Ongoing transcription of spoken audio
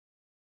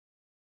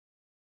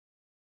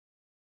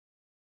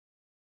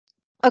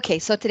Okay,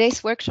 so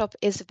today's workshop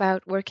is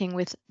about working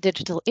with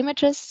digital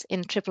images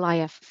in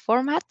IIIF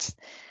format.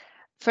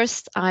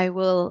 First, I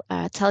will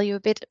tell you a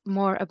bit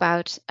more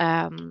about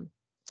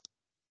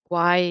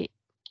why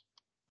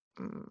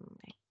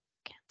I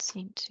can't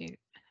seem to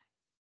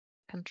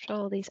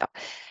control these. Oh,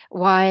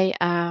 why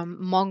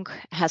Mmmonk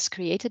has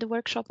created a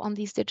workshop on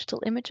these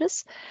digital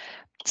images.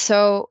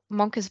 So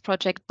Mmmonk is a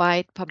project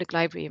by Public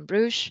Library in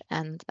Bruges,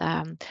 and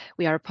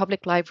we are a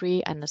public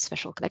library and a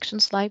special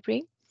collections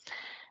library.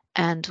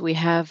 And we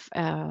have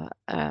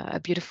a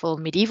beautiful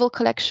medieval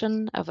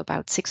collection of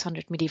about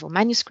 600 medieval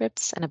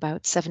manuscripts and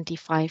about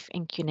 75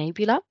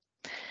 incunabula.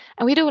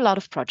 And we do a lot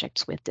of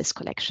projects with this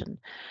collection,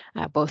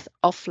 both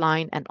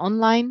offline and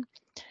online.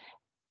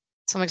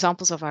 Some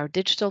examples of our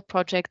digital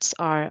projects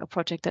are a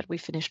project that we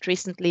finished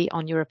recently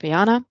on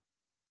Europeana.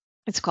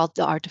 It's called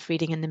The Art of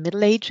Reading in the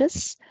Middle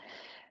Ages.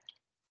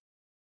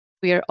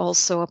 We are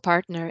also a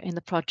partner in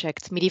the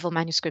project Medieval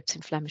Manuscripts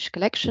in Flemish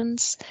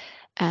Collections,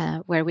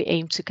 where we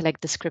aim to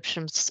collect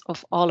descriptions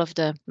of all of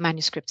the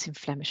manuscripts in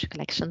Flemish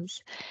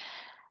collections.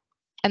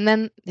 And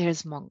then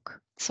there's Mmmonk.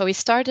 So we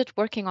started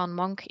working on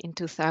Mmmonk in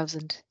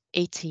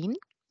 2018.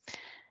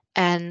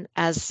 And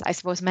as I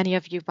suppose many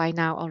of you by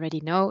now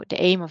already know,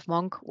 the aim of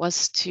Mmmonk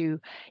was to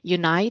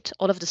unite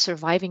all of the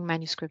surviving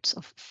manuscripts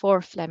of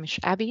 4 Flemish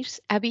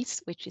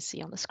abbeys, which you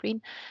see on the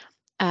screen,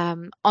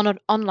 on an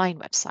online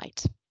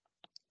website.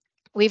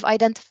 We've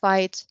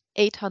identified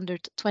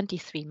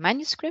 823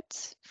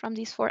 manuscripts from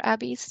these 4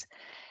 abbeys,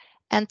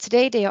 and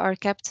today they are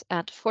kept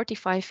at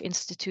 45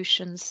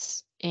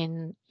 institutions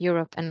in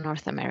Europe and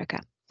North America.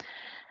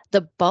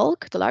 The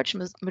bulk, the large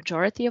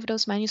majority of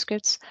those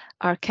manuscripts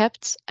are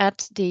kept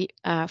at the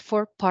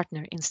 4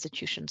 partner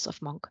institutions of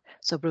Mmmonk.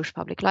 So Bruges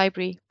Public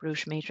Library,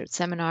 Bruges Major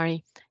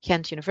Seminary,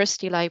 Ghent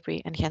University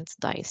Library, and Ghent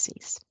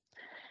Diocese.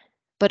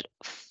 But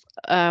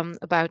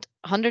about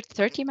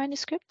 130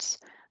 manuscripts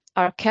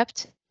are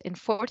kept in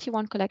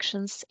 41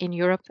 collections in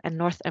Europe and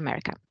North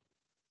America.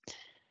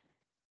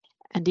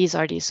 And these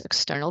are these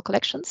external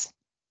collections.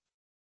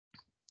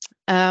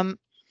 Now,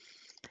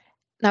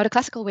 the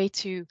classical way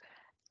to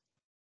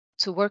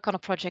work on a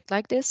project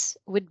like this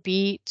would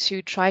be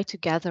to try to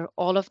gather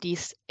all of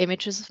these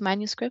images of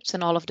manuscripts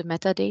and all of the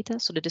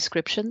metadata, so the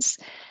descriptions,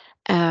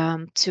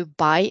 to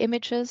buy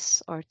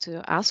images or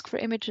to ask for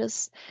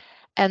images,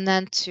 and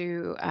then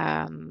to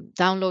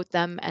download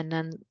them and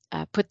then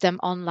put them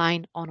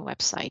online on a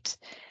website.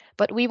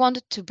 But we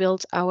wanted to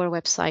build our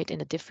website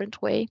in a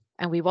different way,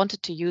 and we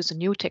wanted to use a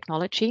new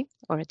technology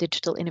or a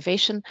digital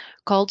innovation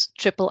called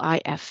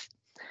IIIF.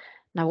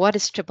 Now, what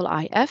is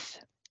IIIF?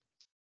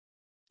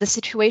 The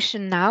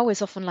situation now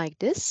is often like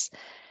this.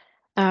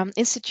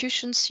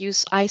 Institutions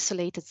use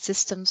isolated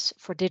systems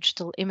for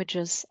digital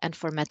images and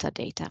for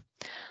metadata.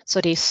 So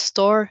they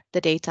store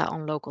the data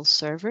on local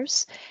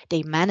servers,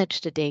 they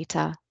manage the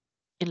data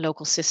in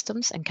local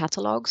systems and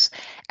catalogs,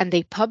 and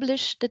they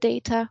publish the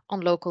data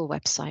on local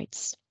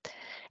websites.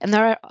 And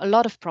there are a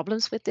lot of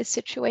problems with this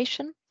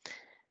situation.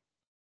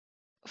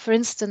 For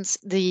instance,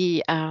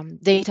 the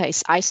data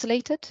is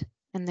isolated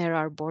and there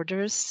are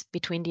borders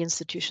between the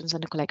institutions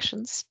and the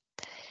collections.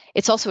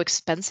 It's also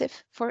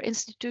expensive for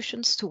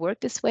institutions to work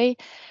this way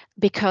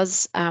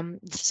because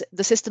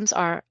the systems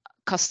are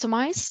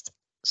customized,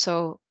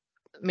 so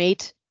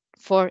made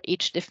for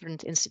each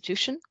different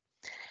institution.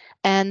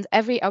 And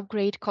every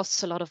upgrade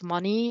costs a lot of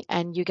money,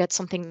 and you get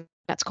something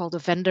that's called a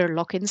vendor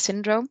lock-in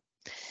syndrome.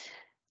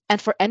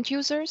 And for end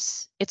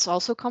users, it's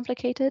also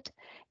complicated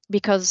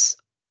because,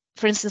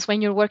 for instance,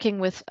 when you're working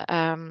with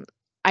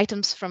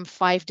items from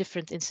 5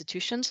 different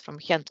institutions, from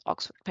Ghent,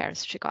 Oxford,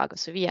 Paris, Chicago,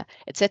 Sevilla,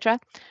 etc.,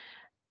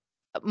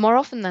 more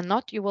often than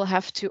not, you will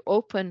have to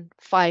open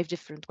 5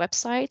 different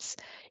websites,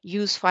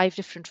 use 5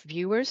 different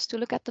viewers to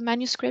look at the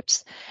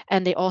manuscripts,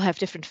 and they all have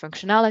different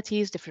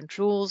functionalities, different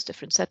rules,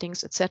 different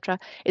settings, etc.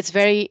 It's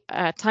very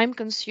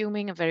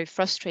time-consuming and very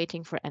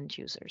frustrating for end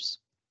users.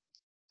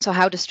 So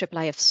how does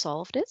IIIF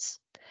solve this?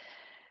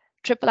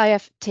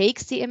 IIIF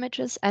takes the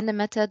images and the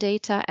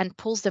metadata and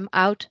pulls them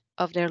out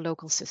of their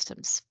local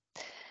systems.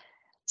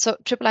 So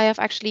IIIF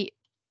actually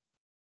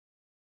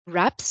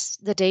wraps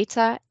the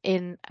data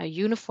in a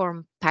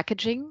uniform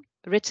packaging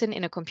written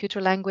in a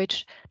computer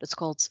language that's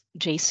called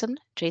JSON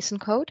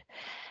code.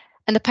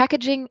 And the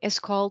packaging is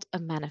called a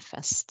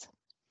manifest.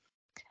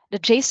 The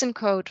JSON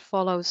code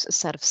follows a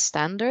set of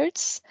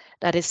standards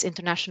that is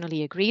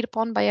internationally agreed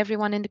upon by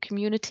everyone in the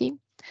community.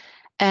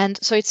 And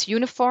so it's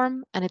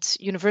uniform and it's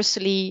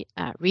universally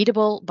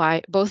readable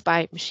by both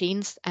by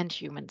machines and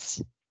humans.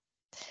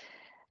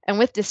 And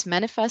with this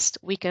manifest,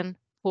 we can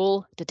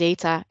pull the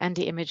data and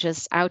the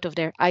images out of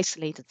their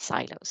isolated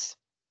silos.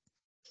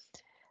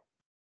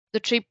 The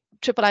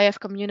IIIF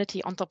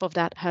community, on top of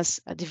that,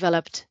 has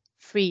developed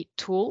free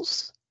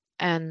tools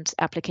and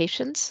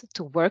applications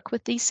to work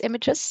with these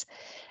images,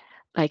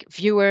 like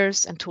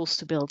viewers and tools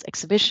to build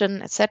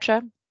exhibition,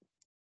 etc.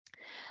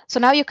 So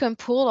now you can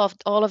pull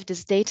all of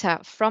this data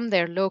from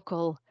their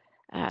local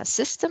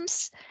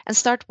systems and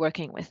start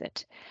working with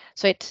it.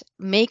 So it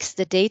makes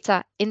the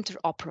data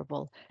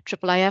interoperable.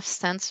 IIIF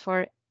stands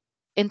for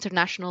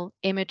international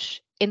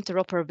image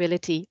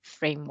interoperability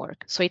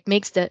framework. So it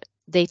makes the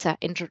data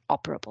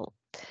interoperable.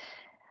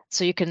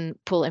 So you can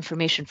pull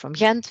information from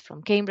Ghent,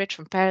 from Cambridge,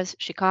 from Paris,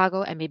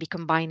 Chicago, and maybe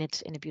combine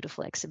it in a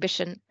beautiful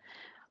exhibition.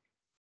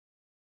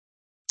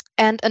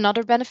 And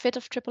another benefit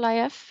of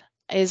IIIF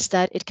is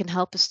that it can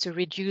help us to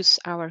reduce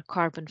our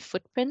carbon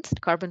footprint. The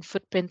carbon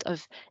footprint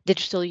of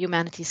digital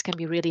humanities can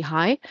be really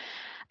high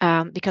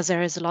because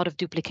there is a lot of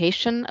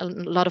duplication, a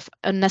lot of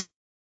unnecessary.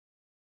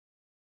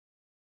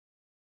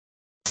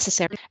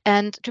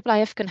 And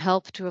IIIF can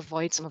help to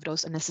avoid some of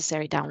those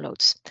unnecessary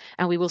downloads.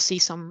 And we will see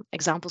some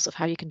examples of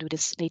how you can do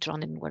this later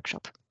on in the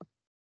workshop.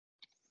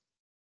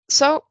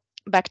 So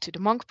back to the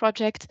Mmmonk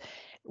project,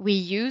 we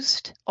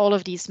used all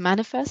of these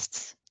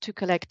manifests to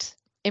collect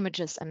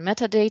images and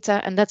metadata,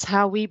 and that's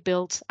how we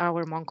built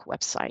our Mmmonk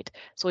website.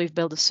 So we've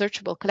built a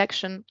searchable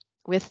collection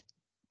with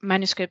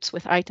manuscripts,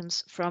 with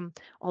items from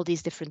all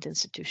these different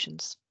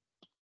institutions.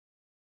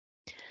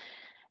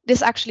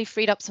 This actually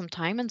freed up some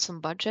time and some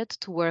budget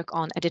to work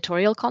on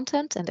editorial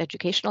content and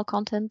educational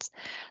content.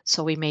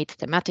 So we made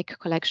thematic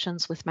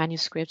collections with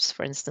manuscripts,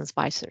 for instance,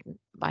 by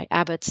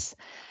abbots.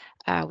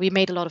 We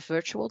made a lot of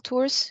virtual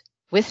tours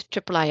with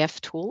IIIF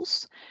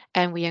tools,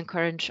 and we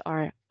encourage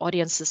our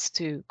audiences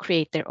to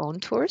create their own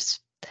tours.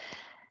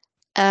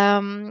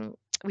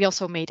 We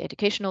also made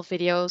educational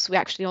videos. We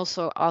actually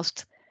also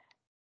asked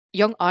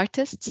young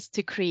artists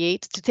to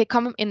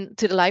come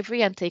into the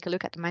library and take a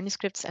look at the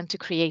manuscripts and to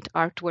create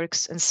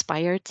artworks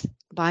inspired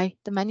by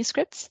the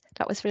manuscripts.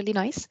 That was really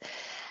nice.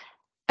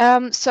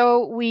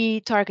 So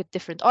we target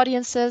different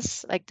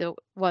audiences, like the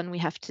one we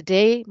have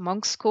today,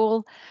 Mmmonk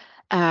School.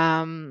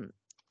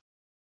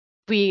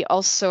 We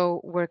also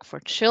work for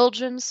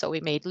children, so we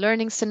made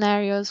learning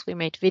scenarios, we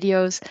made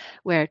videos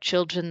where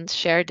children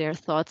share their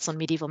thoughts on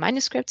medieval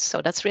manuscripts,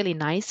 so that's really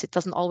nice. It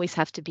doesn't always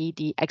have to be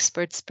the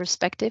expert's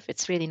perspective.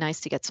 It's really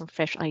nice to get some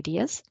fresh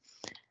ideas.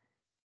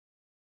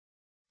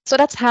 So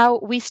that's how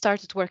we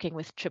started working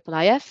with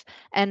IIIF,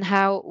 and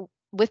how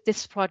with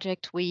this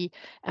project we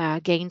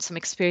gained some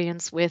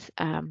experience with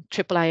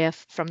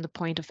IIIF from the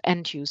point of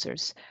end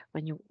users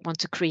when you want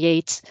to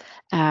create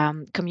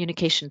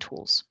communication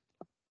tools.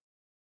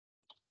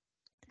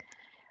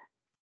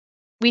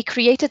 We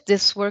created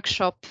this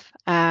workshop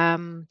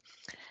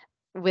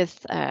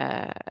with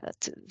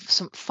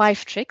some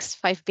 5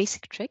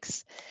 basic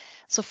tricks.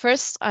 So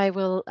first, I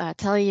will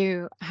tell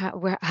you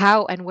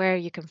how and where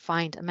you can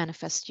find a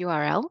manifest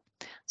URL.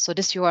 So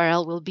this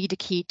URL will be the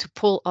key to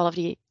pull all of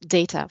the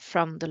data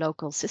from the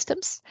local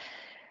systems.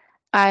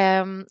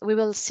 We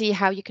will see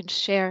how you can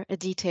share a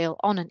detail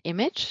on an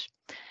image.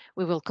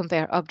 We will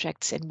compare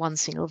objects in one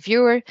single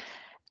viewer.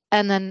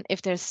 And then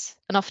if there's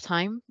enough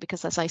time,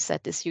 because as I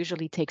said, this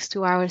usually takes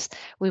 2 hours,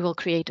 we will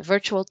create a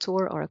virtual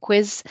tour or a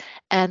quiz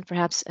and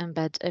perhaps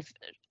embed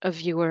a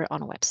viewer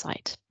on a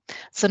website.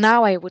 So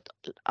now I would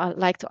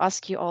like to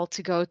ask you all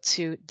to go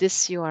to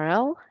this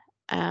URL,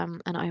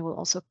 and I will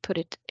also put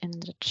it in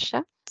the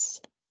chat.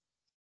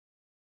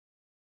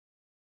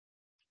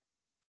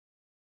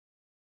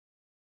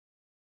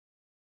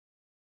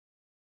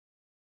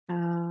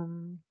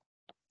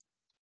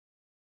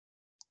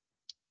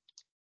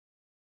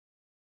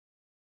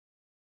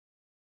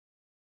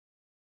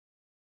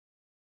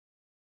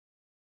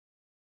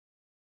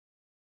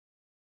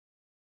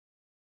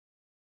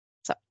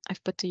 So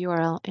I've put the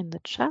URL in the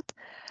chat.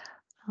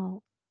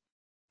 I'll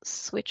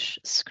switch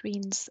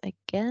screens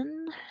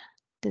again.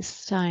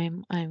 This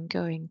time I'm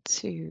going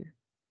to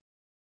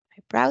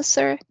my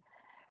browser.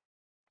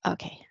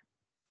 Okay.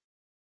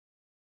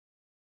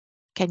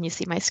 Can you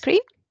see my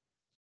screen?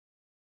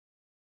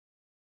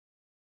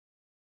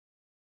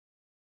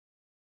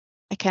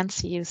 I can't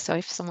see you, so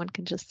if someone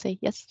can just say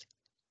yes.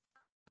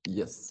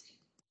 Yes.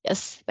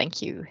 Yes,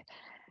 thank you.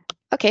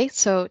 Okay,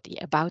 so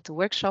about the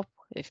workshop,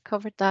 we've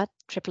covered that.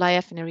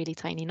 IIIF in a really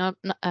tiny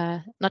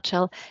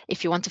nutshell.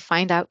 If you want to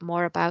find out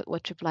more about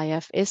what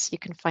IIIF is, you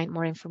can find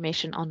more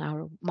information on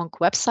our Mmmonk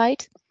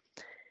website.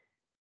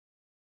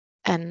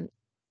 And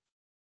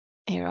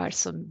here are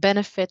some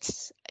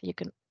benefits. You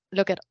can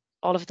look at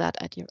all of that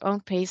at your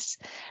own pace.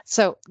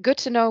 So good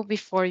to know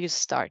before you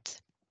start.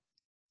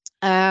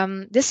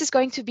 This is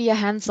going to be a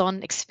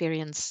hands-on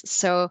experience.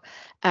 So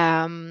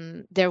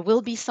there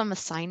will be some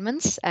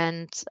assignments,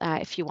 and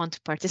if you want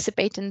to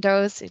participate in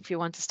those, if you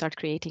want to start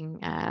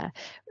creating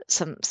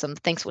some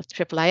things with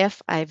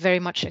IIIF, I very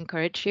much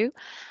encourage you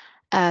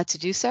to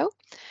do so.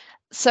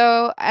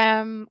 So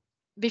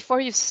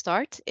before you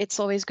start, it's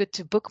always good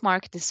to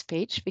bookmark this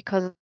page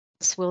because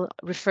we'll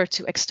refer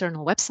to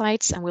external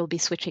websites and we'll be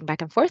switching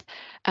back and forth.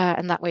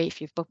 And that way,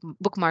 if you've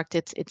bookmarked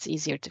it, it's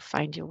easier to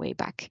find your way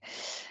back.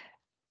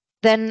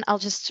 Then I'll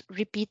just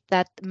repeat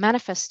that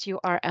manifest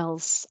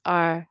URLs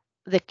are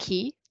the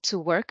key to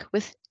work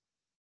with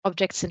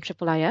objects in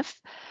IIIF.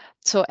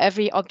 So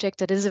every object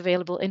that is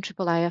available in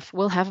IIIF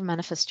will have a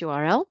manifest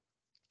URL.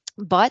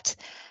 But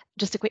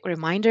just a quick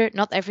reminder,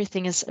 not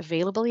everything is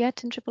available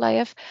yet in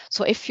IIIF.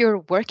 So if you're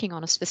working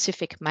on a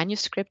specific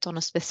manuscript, on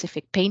a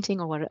specific painting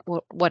or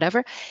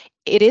whatever,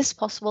 it is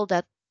possible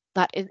that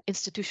that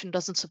institution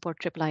doesn't support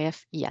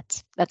IIIF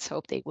yet. Let's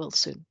hope they will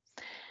soon.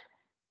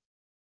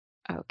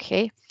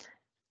 Okay.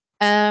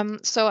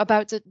 So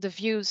about the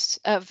views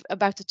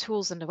about the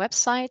tools and the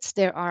websites,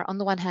 there are on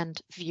the one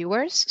hand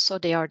viewers, so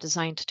they are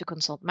designed to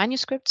consult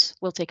manuscripts.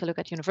 We'll take a look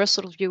at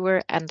Universal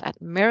Viewer and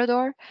at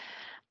Mirador.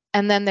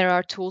 And then there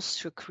are tools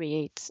to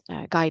create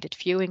guided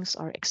viewings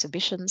or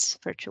exhibitions,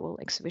 virtual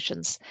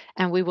exhibitions,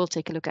 and we will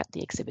take a look at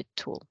the exhibit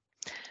tool.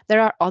 There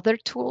are other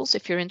tools.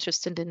 If you're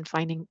interested in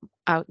finding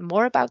out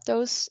more about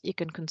those, you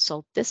can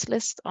consult this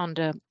list on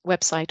the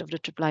website of the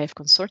IIIF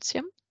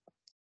Consortium.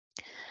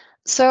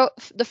 So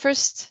the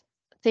first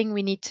thing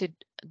we need to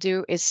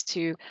do is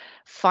to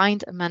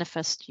find a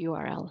manifest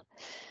URL.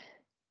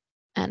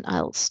 And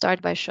I'll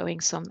start by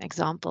showing some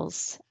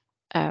examples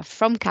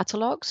from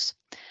catalogs.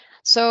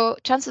 So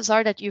chances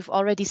are that you've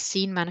already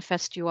seen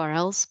manifest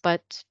URLs,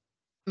 but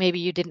maybe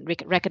you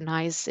didn't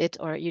recognize it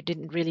or you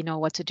didn't really know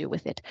what to do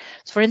with it.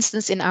 So for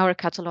instance, in our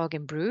catalog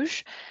in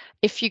Bruges,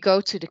 if you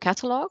go to the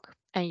catalog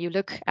and you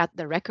look at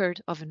the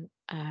record of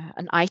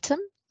an item,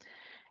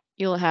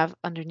 you'll have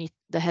underneath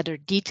the header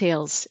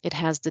details, it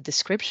has the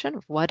description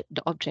of what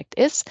the object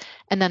is.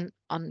 And then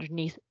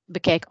underneath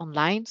Bekijk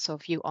online, so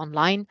view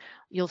online,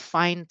 you'll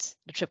find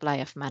the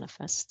IIIF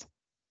manifest.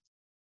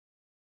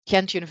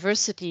 Ghent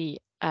University,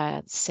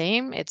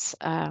 same. It's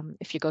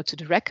if you go to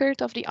the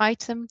record of the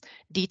item,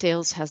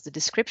 details has the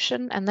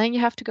description, and then you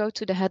have to go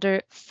to the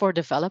header for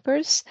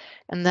developers,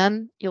 and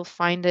then you'll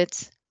find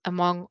it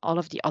among all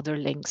of the other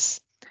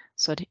links.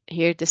 So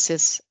here, this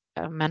is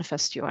a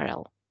manifest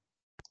URL.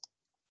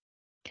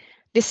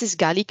 This is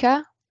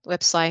Gallica,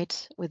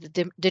 website with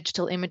the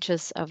digital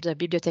images of the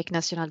Bibliothèque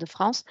Nationale de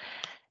France.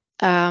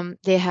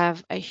 They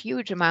have a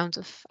huge amount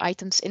of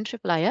items in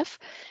IIIF.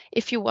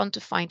 If you want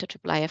to find a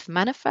IIIF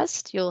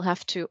manifest, you'll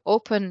have to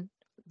open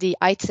the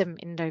item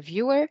in their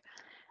viewer,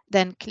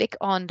 then click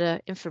on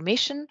the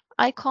information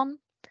icon,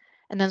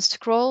 and then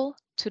scroll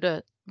to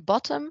the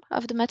bottom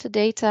of the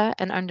metadata,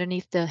 and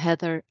underneath the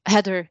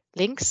header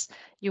links,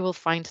 you will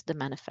find the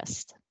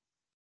manifest.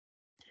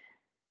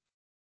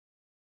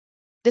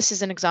 This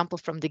is an example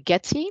from the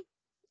Getty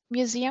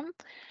Museum.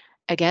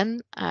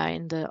 Again,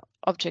 in the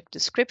object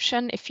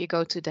description, if you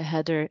go to the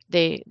header,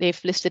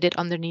 they've listed it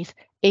underneath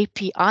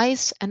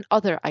APIs and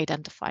other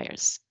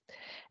identifiers.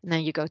 And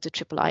then you go to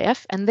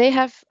IIIF and they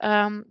have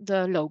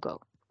the logo.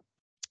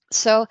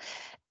 So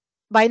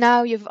by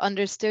now you've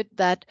understood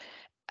that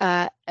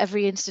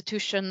every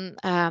institution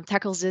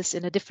tackles this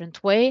in a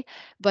different way.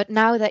 But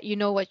now that you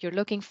know what you're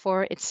looking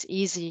for, it's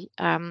easy.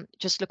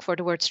 Just look for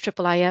the words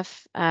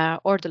IIIF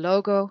or the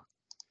logo.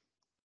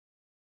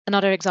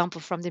 Another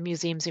example from the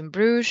museums in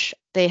Bruges,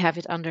 they have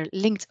it under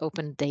linked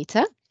open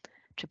data,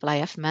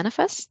 IIIF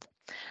manifest.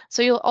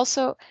 So you'll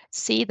also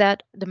see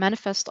that the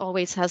manifest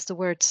always has the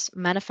words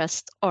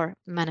manifest or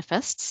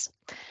manifests,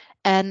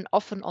 and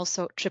often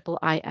also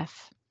IIIF.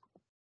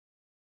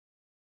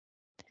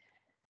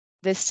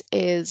 This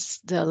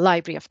is the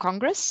Library of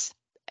Congress.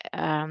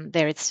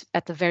 There it's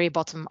at the very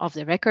bottom of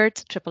the record,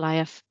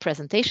 IIIF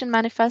presentation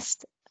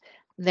manifest.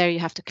 There you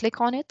have to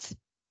click on it.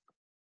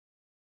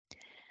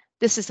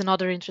 This is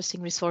another interesting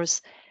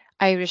resource,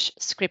 Irish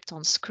script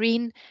on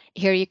screen.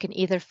 Here you can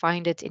either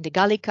find it in the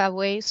Gallica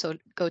way, so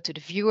go to the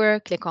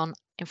viewer, click on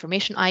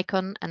information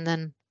icon, and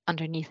then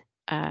underneath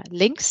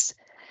links.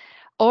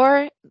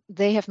 Or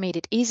they have made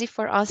it easy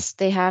for us.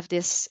 They have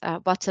this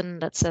button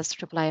that says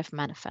IIIF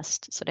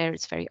manifest. So there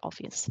it's very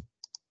obvious.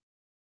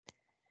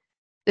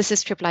 This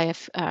is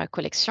IIIF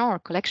collection or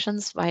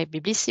collections by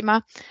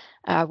Biblissima.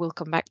 We'll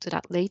come back to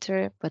that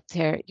later, but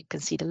there you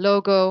can see the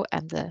logo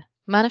and the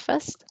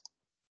manifest.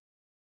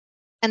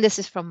 And this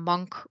is from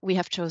Mmmonk. We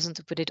have chosen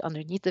to put it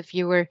underneath the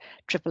viewer,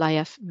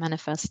 IIIF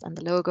manifest and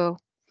the logo.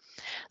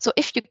 So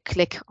if you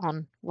click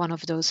on one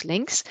of those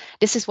links,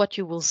 this is what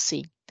you will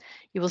see.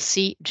 You will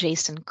see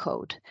JSON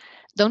code.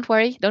 Don't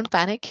worry, don't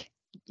panic.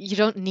 You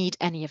don't need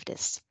any of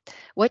this.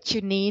 What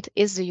you need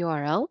is the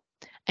URL,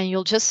 and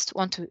you'll just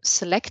want to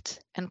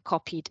select and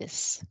copy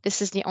this.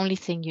 This is the only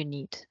thing you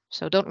need.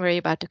 So don't worry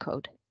about the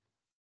code.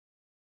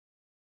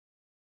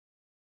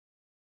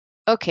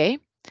 Okay.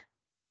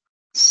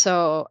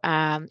 So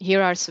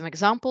here are some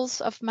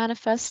examples of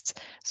manifests.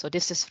 So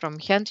this is from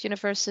Ghent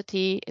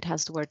University. It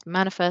has the word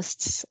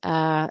manifests.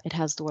 It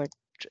has the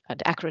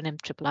acronym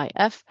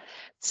IIIF.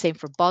 Same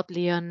for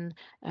Bodleian,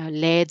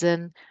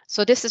 Leiden.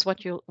 So this is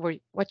what you're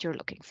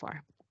looking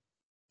for.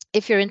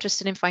 If you're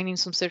interested in finding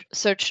some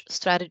search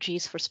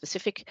strategies for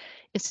specific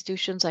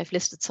institutions, I've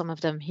listed some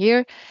of them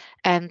here,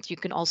 and you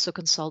can also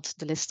consult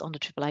the list on the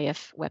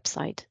IIIF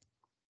website.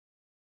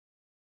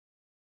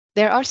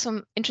 There are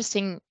some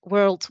interesting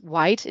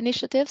worldwide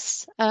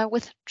initiatives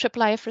with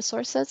IIIF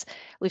resources.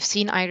 We've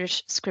seen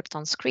Irish Script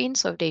on Screen,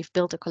 so they've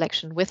built a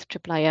collection with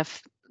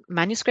IIIF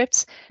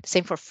manuscripts,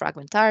 same for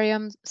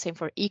Fragmentarium, same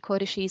for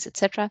e-codices,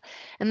 etc.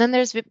 And then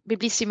there's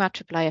Biblissima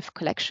IIIF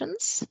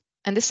collections.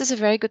 And this is a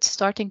very good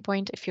starting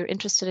point if you're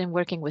interested in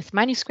working with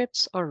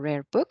manuscripts or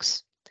rare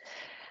books.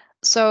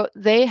 So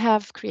they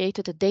have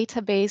created a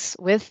database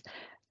with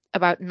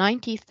about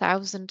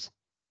 90,000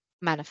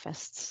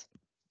 manifests.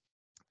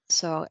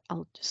 So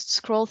I'll just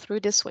scroll through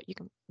this.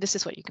 This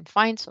is what you can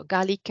find. So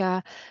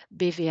Gallica,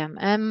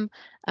 BVMM,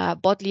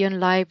 Bodleian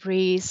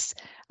libraries.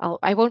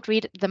 I won't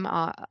read them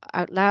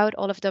out loud,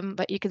 all of them,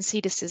 but you can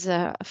see this is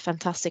a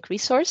fantastic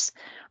resource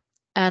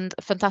and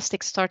a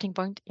fantastic starting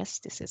point. Yes,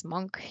 this is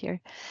Mmmonk here.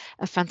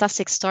 A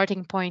fantastic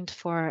starting point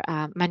for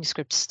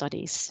manuscript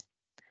studies.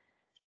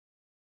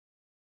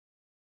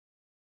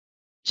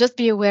 Just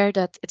be aware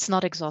that it's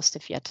not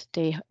exhaustive yet.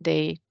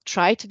 They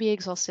try to be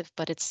exhaustive,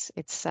 but it's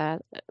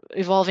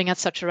evolving at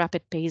such a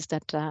rapid pace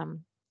that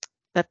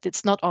that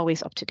it's not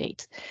always up to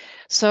date.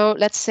 So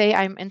let's say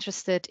I'm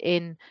interested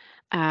in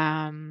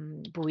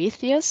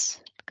Boethius,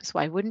 because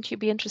why wouldn't you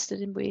be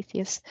interested in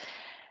Boethius?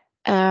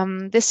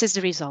 This is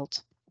the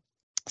result.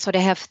 So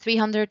they have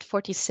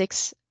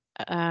 346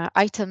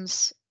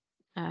 items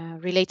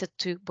related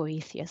to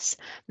Boethius,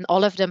 and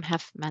all of them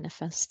have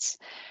manifests.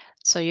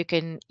 So you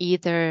can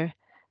either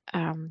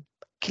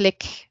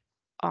click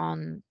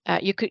on,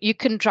 you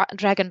can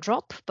drag and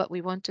drop, but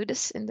we won't do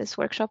this in this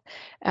workshop.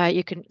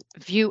 You can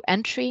view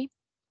entry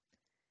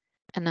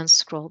and then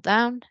scroll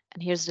down,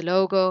 and here's the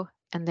logo,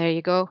 and there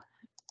you go.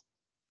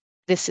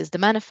 This is the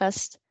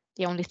manifest.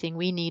 The only thing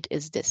we need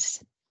is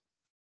this.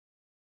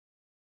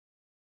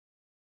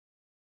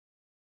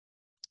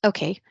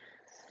 Okay,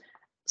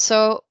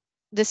 so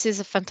this is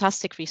a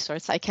fantastic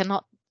resource. I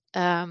cannot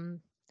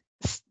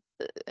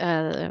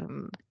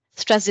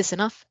stress this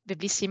enough.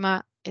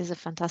 Biblissima is a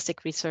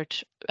fantastic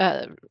research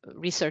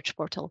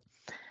portal.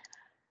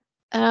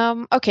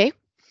 Okay,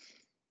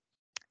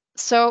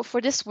 so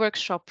for this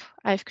workshop,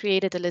 I've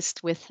created a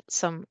list with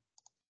some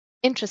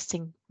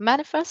interesting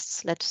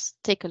manifests. Let's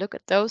take a look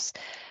at those.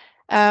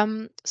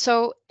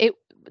 So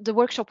the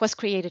workshop was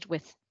created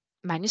with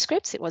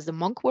manuscripts. It was the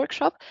Mmmonk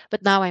Workshop,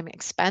 but now I'm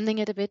expanding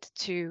it a bit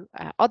to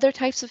other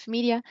types of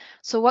media.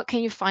 So what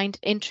can you find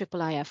in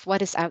IIIF?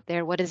 What is out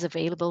there? What is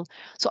available?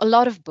 So a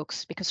lot of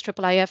books, because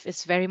IIIF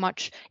is very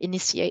much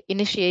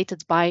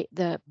initiated by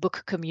the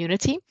book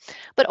community,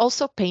 but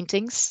also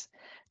paintings,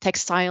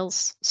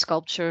 textiles,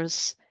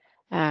 sculptures,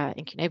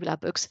 incunabula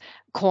books,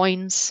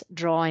 coins,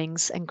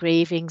 drawings,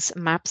 engravings,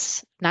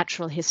 maps,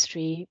 natural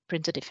history,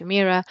 printed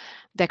ephemera,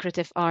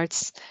 decorative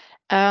arts.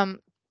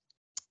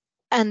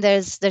 And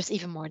there's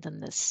even more than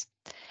this.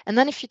 And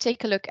then if you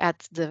take a look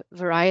at the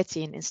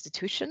variety in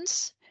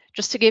institutions,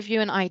 just to give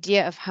you an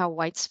idea of how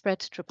widespread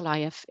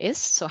IIIF is,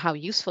 so how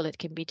useful it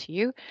can be to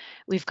you,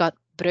 we've got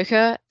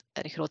Brugge,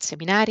 the Groot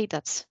Seminarie,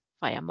 that's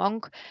via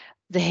Mmmonk.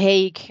 The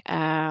Hague,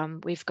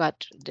 we've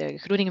got the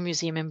Groningen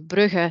Museum in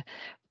Brugge.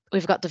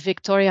 We've got the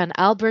Victoria and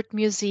Albert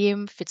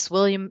Museum,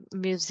 Fitzwilliam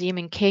Museum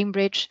in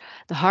Cambridge,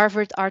 the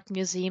Harvard Art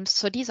Museum.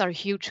 So these are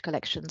huge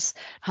collections.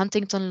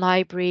 Huntington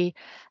Library,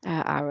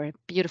 our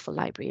beautiful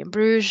library in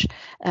Bruges,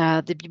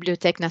 the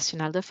Bibliothèque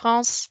Nationale de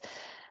France,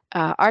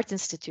 Art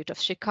Institute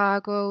of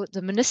Chicago,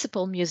 the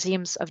municipal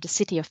museums of the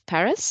city of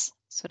Paris.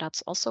 So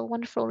that's also a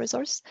wonderful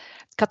resource.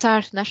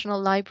 Qatar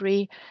National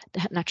Library,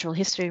 the Natural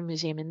History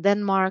Museum in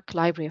Denmark,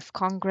 Library of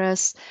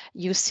Congress,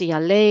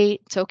 UCLA,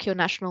 Tokyo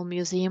National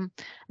Museum.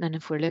 And then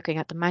if we're looking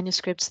at the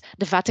manuscripts,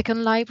 the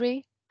Vatican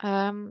Library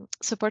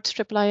supports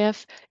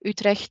IIIF,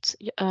 Utrecht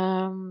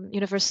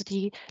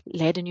University,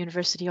 Leiden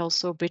University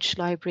also, British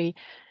Library,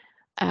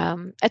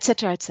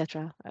 etc.,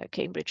 etc.,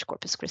 Cambridge,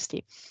 Corpus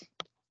Christi.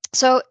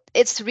 So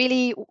it's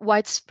really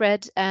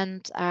widespread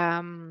and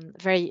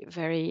very,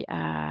 very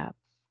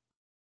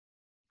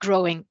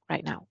growing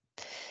right now.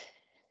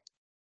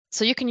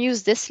 So you can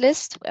use this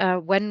list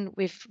when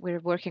we're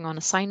working on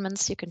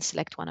assignments. You can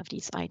select one of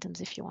these items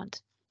if you want.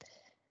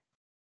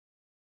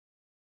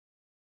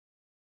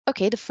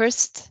 Okay, the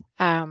first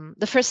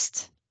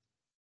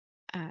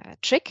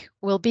trick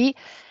will be,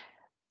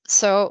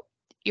 so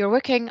you're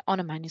working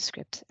on a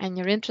manuscript and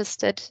you're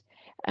interested,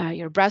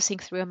 you're browsing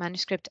through a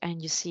manuscript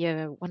and you see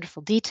a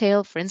wonderful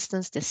detail, for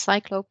instance, this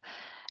cyclope,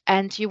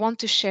 and you want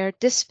to share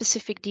this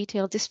specific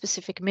detail, this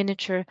specific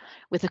miniature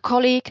with a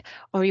colleague,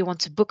 or you want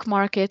to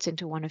bookmark it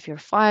into one of your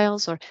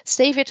files or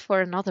save it for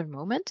another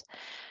moment.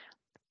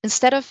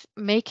 Instead of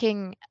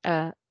making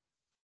a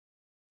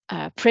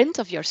print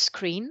of your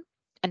screen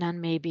and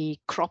then maybe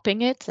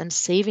cropping it and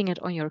saving it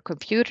on your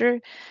computer,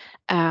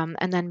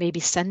 and then maybe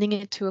sending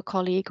it to a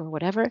colleague or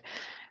whatever,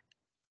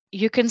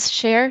 you can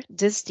share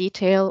this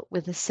detail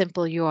with a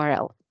simple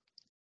URL.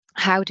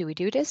 How do we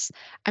do this?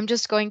 I'm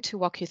just going to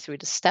walk you through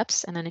the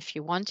steps, and then if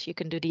you want, you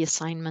can do the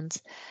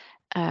assignment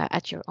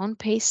at your own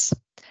pace.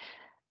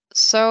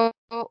 So,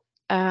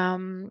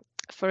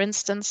 for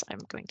instance,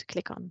 I'm going to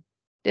click on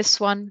this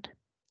one,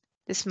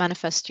 this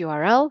manifest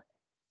URL.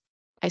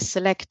 I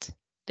select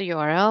the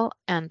URL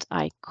and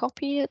I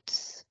copy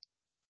it,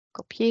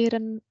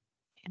 kopiëren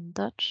in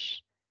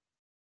Dutch.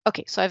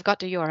 Okay, so I've got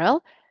the URL,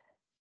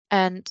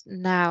 and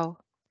now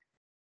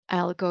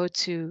I'll go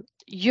to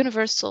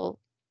universal.io.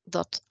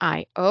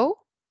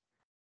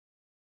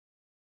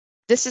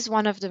 This is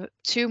one of the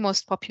two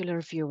most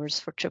popular viewers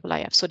for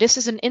IIIF. So this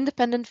is an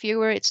independent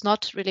viewer. It's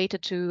not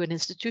related to an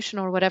institution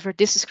or whatever.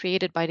 This is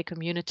created by the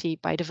community,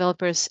 by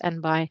developers,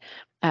 and by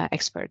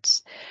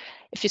experts.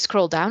 If you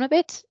scroll down a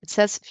bit, it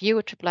says view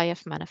a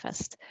IIIF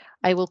manifest.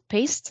 I will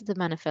paste the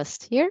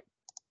manifest here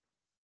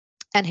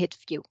and hit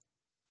view.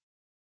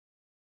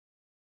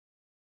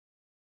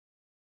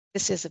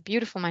 This is a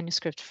beautiful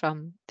manuscript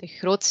from the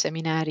Groot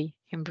Seminary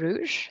in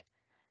Bruges.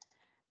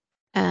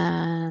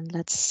 And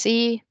let's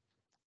see.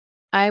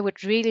 I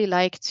would really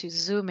like to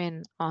zoom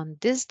in on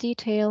this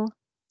detail.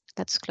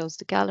 Let's close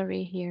the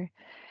gallery here.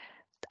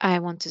 I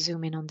want to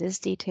zoom in on this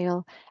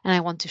detail, and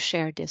I want to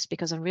share this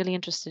because I'm really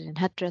interested in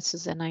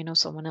headdresses, and I know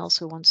someone else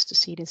who wants to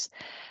see this.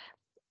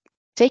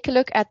 Take a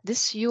look at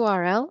this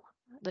URL,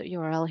 the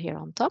URL here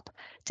on top.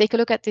 Take a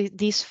look at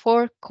these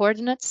 4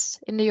 coordinates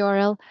in the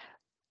URL.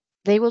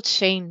 They will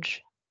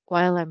change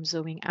while I'm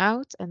zooming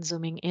out and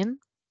zooming in.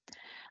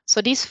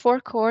 So these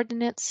 4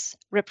 coordinates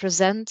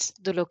represent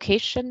the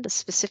location, the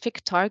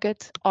specific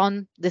target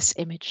on this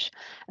image.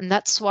 And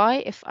that's why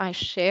if I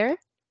share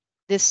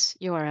this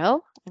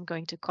URL, I'm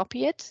going to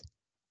copy it,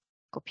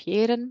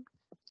 kopiëren,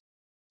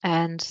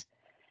 and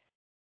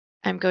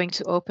I'm going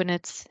to open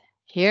it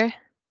here.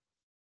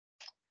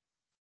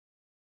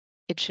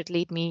 It should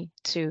lead me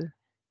to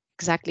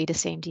exactly the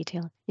same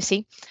detail. You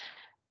see?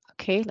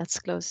 Okay, let's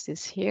close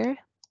this here.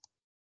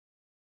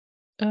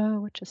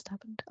 What just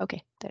happened?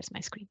 Okay, there's my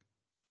screen.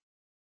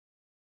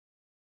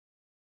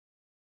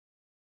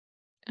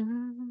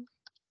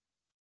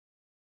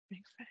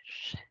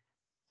 Refresh.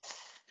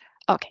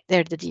 Okay,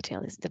 there the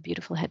detail is the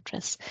beautiful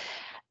headdress.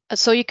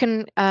 So you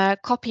can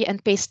copy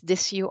and paste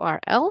this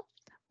URL,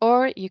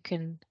 or you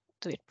can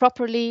do it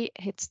properly,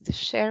 hit the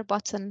share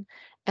button,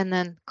 and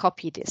then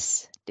copy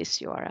this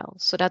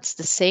URL. So that's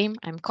the same.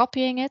 I'm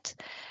copying it,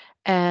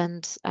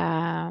 and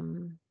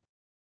I'll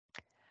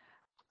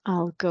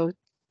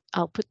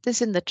put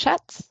this in the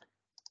chat,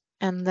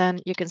 and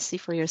then you can see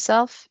for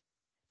yourself.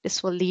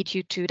 This will lead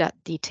you to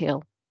that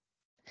detail.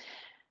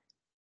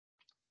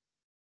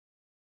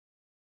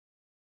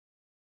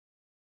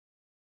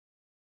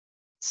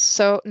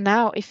 So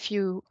now, if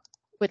you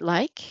would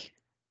like,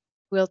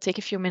 we'll take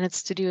a few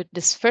minutes to do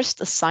this first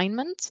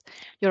assignment.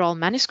 You're all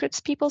manuscripts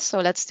people, so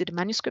let's do the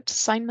manuscript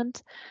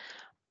assignment.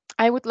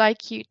 I would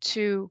like you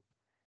to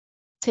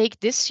take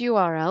this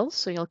URL,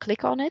 so you'll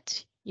click on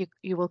it.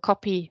 You will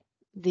copy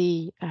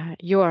the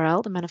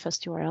URL, the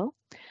manifest URL.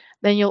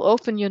 Then you'll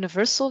open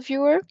Universal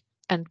Viewer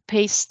and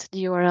paste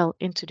the URL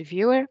into the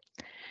viewer.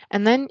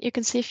 And then you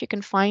can see if you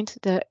can find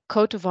the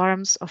coat of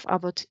arms of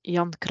Abbot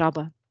Jan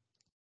Krabbe.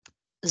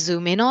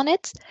 Zoom in on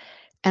it,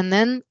 and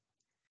then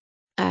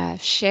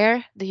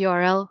share the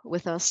URL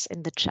with us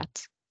in the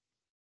chat.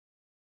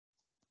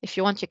 If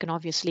you want, you can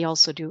obviously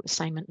also do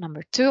assignment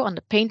number 2 on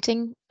the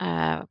painting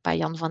by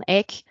Jan van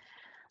Eyck.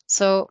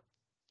 So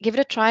give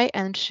it a try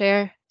and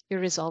share your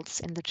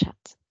results in the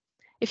chat.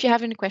 If you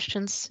have any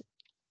questions,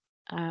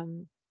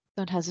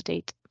 don't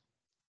hesitate.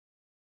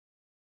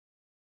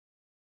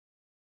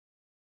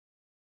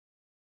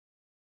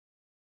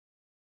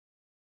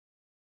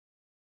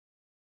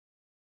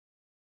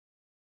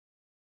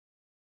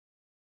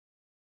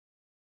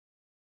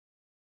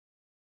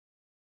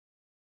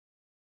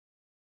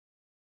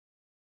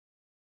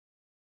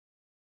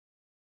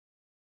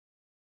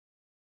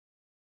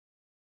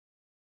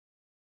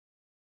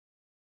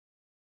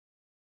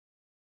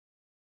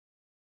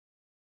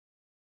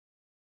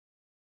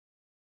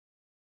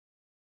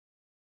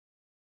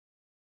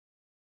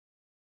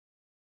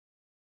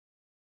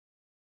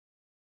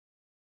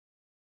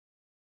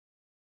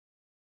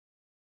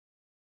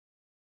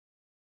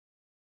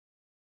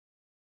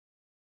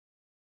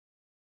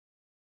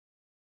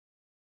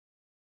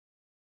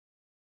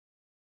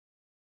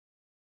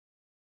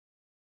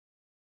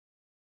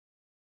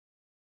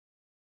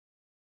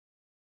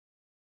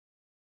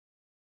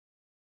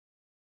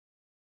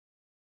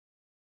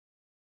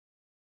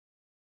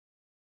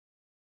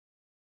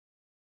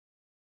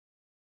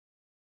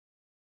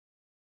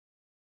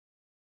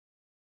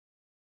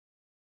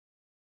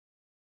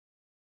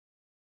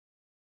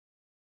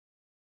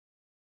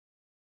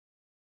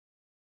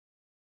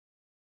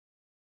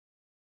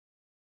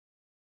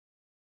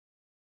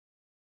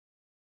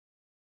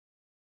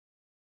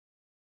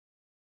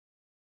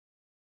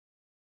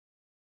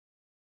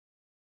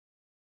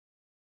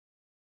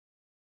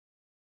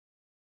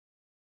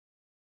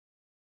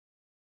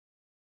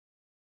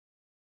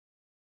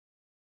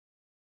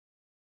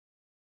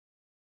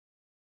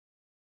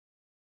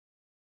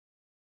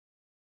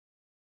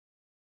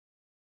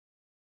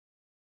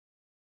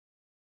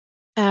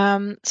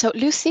 So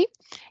Lucy,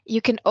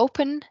 you can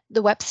open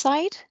the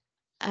website.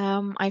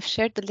 I've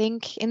shared the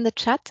link in the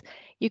chat.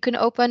 You can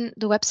open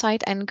the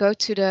website and go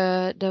to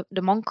the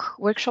Mmmonk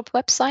Workshop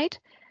website.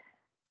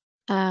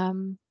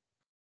 And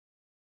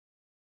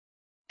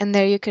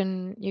there you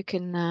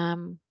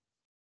can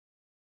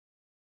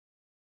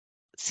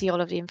see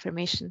all of the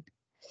information.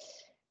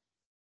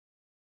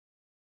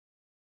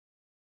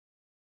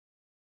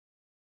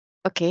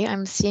 Okay,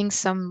 I'm seeing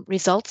some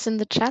results in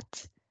the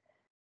chat.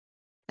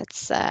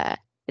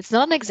 It's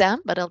not an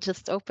exam, but I'll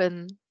just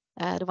open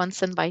the one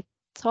sent by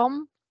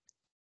Tom.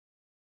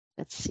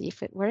 Let's see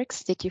if it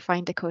works. Did you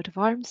find the coat of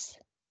arms?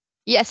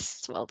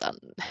 Yes, well done.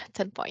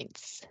 10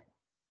 points.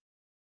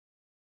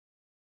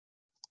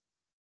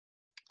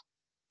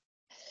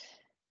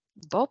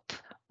 Bob,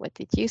 what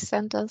did you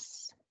send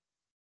us?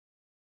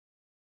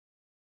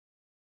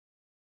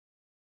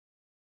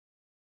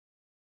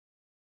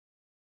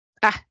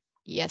 Ah,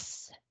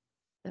 yes,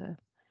 the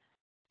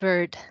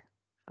bird.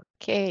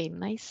 Okay,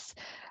 nice.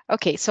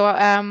 Okay, so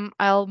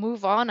I'll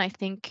move on. I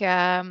think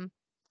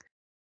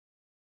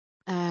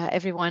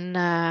everyone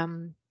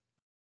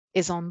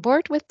is on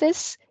board with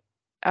this.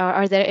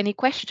 Are there any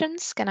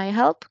questions? Can I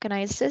help? Can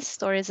I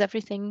assist? Or is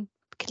everything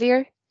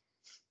clear?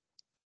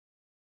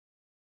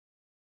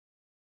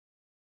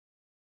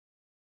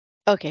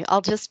 Okay,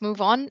 I'll just move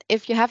on.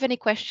 If you have any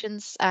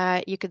questions,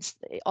 you can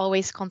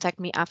always contact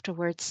me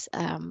afterwards.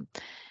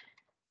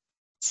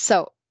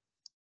 So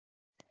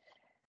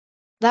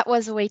that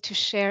was a way to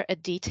share a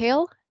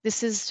detail.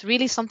 This is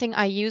really something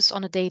I use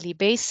on a daily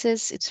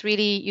basis. It's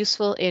really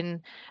useful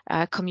in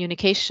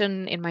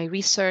communication, in my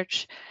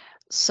research.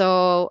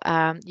 So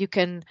you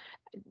can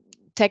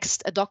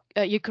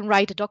you can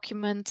write a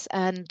document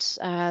and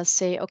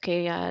say,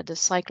 okay, the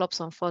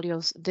Cyclops on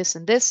folios this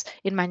and this,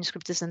 in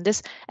manuscript this and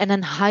this, and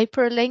then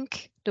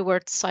hyperlink the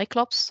word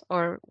Cyclops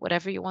or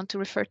whatever you want to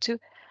refer to,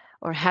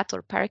 or hat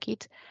or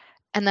parakeet,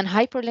 and then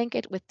hyperlink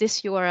it with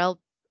this URL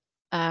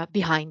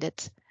behind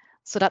it.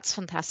 So that's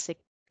fantastic.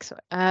 So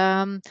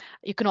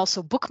you can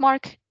also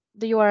bookmark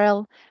the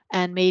URL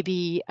and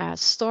maybe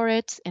store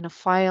it in a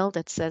file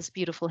that says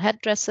beautiful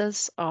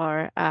headdresses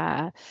or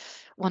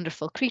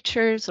wonderful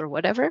creatures or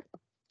whatever.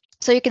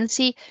 So you can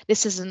see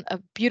this is a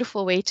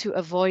beautiful way to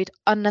avoid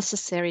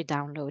unnecessary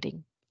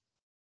downloading.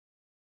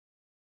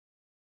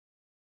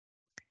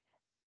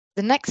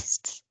 The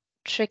next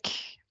trick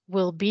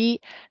will be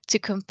to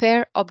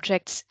compare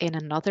objects in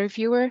another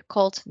viewer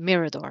called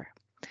Mirador.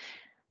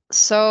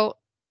 So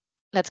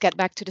let's get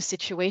back to the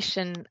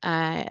situation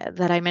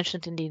that I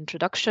mentioned in the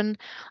introduction.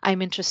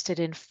 I'm interested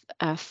in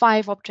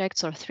 5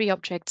 objects or 3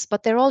 objects,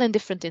 but they're all in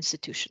different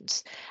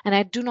institutions. And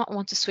I do not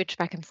want to switch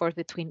back and forth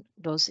between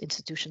those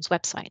institutions'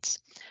 websites.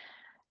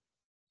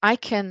 I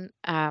can,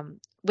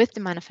 with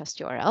the manifest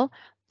URL,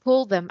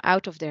 pull them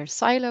out of their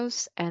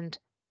silos and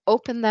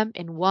open them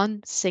in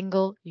one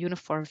single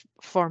uniform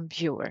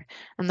viewer.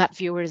 And that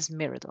viewer is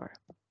Mirador.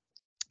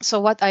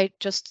 So what I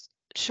just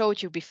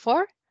showed you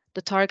before,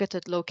 the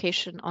targeted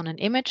location on an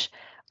image,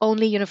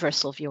 only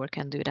Universal Viewer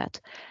can do that.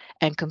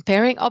 And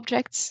comparing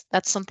objects,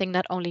 that's something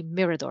that only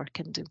Mirador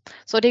can do.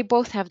 So they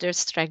both have their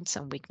strengths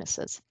and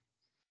weaknesses.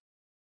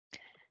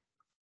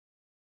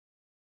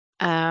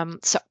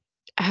 So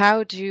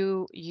how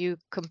do you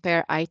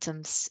compare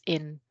items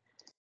in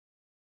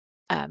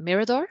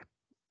Mirador?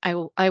 I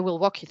will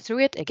walk you through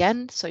it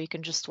again, so you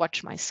can just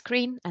watch my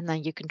screen and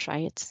then you can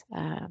try it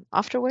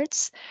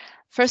afterwards.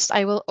 First,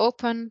 I will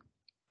open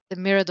the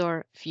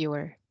Mirador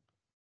viewer.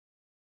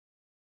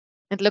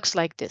 It looks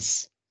like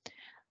this.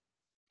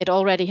 It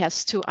already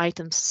has 2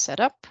 items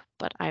set up,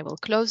 but I will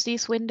close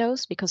these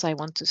windows because I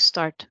want to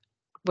start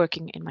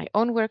working in my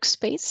own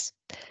workspace.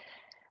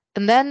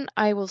 And then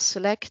I will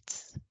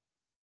select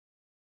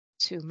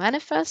 2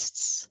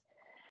 manifests.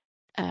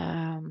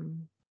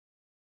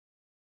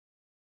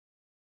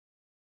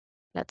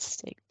 Let's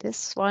take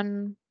this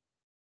one.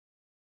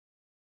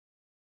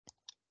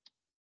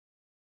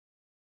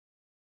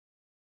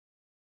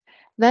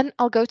 Then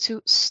I'll go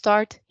to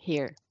Start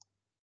Here.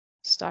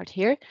 Start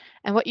here.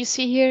 And what you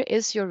see here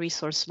is your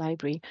resource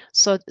library.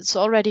 So it's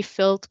already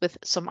filled with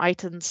some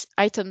items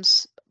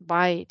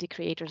by the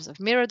creators of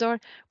Mirador,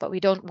 but we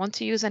don't want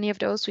to use any of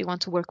those. We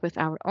want to work with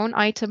our own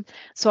item.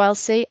 So I'll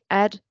say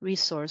add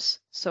resource.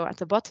 So at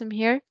the bottom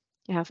here,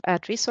 you have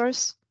add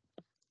resource.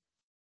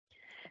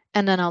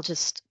 And then I'll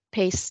just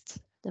paste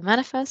the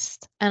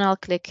manifest and I'll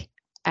click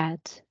add.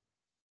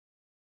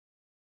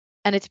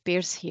 And it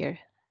appears here,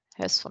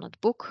 Huis van het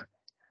Boek.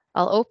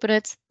 I'll open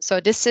it. So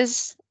this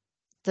is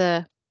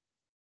the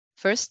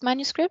first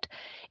manuscript.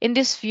 In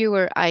this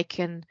viewer, I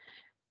can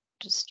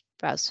just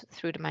browse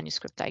through the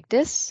manuscript like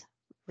this,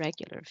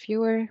 regular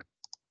viewer.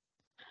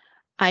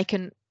 I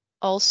can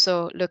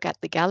also look at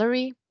the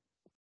gallery.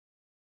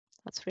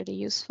 That's really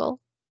useful.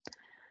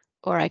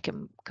 Or I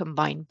can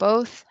combine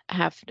both,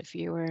 have the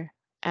viewer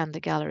and the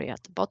gallery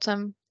at the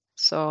bottom.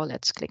 So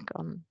let's click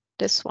on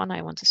this one.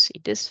 I want to see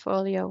this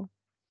folio.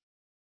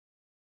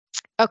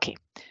 Okay,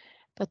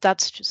 but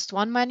that's just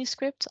one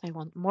manuscript. I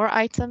want more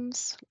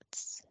items.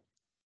 Let's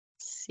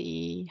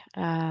see.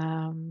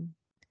 I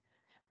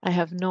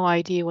have no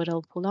idea what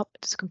I'll pull up.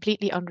 It's a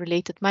completely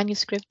unrelated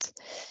manuscript,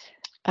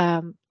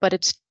 but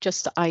it's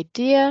just the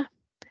idea.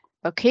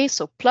 Okay,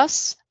 so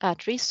plus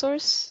add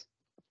resource,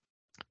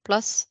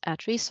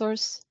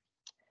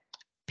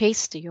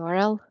 paste the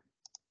URL,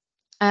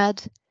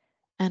 add,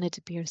 and it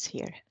appears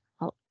here.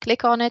 I'll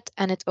click on it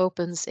and it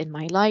opens in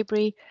my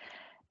library.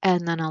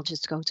 And then I'll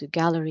just go to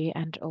gallery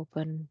and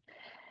open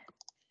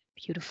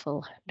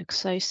beautiful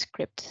Luxeuil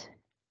script.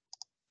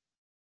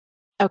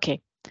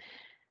 Okay.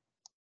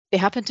 They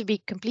happen to be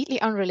completely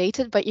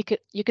unrelated, but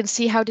you can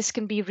see how this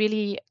can be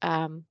really,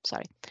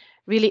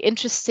 really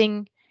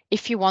interesting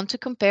if you want to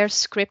compare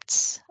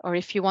scripts or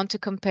if you want to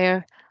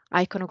compare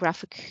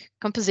iconographic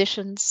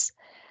compositions,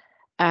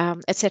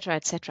 etc.,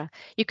 etc.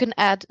 You can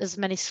add as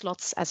many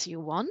slots as you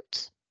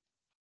want.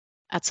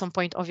 At some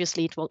point,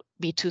 obviously, it will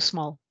be too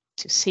small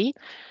to see.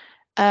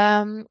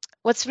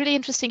 What's really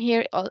interesting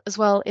here as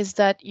well is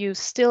that you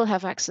still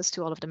have access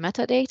to all of the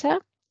metadata.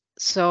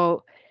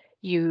 So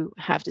you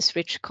have this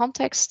rich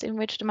context in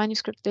which the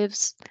manuscript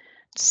lives.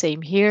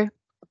 Same here.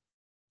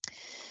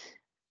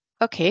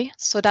 Okay,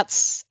 so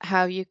that's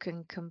how you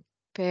can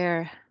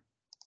compare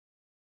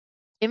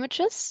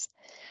images.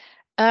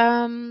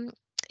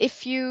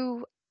 If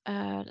you,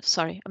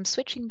 sorry, I'm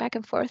switching back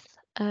and forth.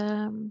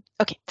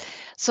 Okay,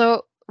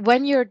 so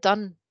when you're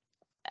done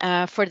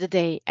for the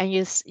day and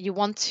you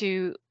want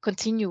to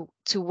continue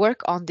to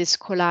work on this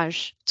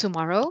collage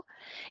tomorrow,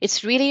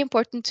 it's really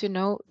important to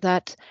know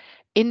that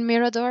in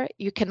Mirador,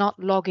 you cannot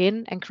log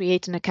in and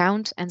create an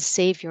account and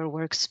save your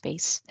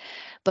workspace.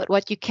 But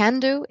what you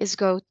can do is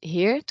go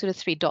here to the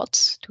 3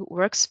 dots to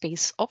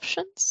workspace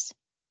options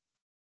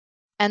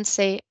and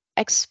say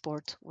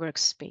export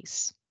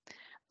workspace.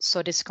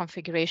 So this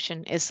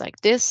configuration is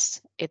like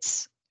this.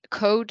 It's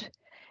code,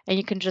 and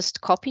you can just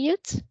copy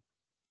it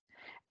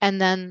and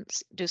then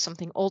do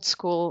something old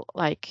school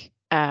like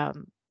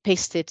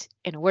paste it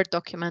in a Word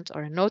document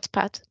or a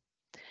notepad.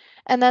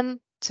 And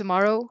then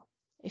tomorrow,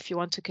 if you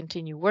want to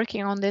continue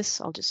working on this,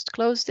 I'll just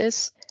close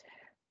this.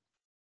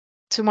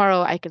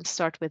 Tomorrow I can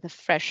start with a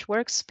fresh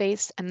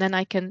workspace and then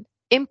I can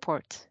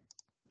import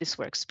this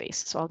workspace.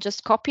 So I'll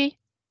just copy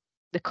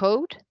the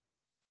code,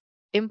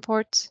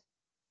 import,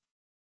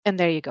 and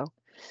there you go.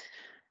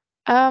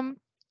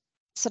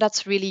 So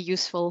that's really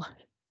useful.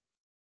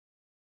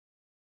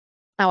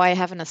 Now I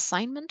have an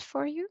assignment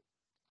for you.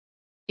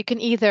 You can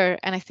either,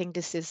 and I think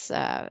this is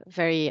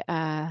very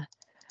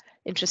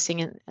interesting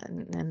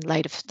in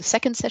light of the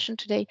second session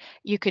today,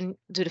 you can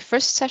do the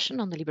first session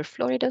on the Liber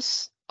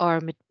Floridus,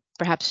 or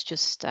perhaps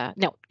just,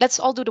 no, let's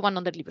all do the one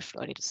on the Liber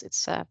Floridus.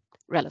 It's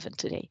relevant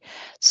today.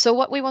 So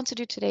what we want to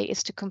do today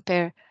is to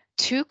compare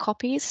 2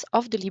 copies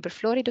of the Liber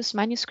Floridus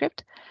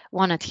manuscript,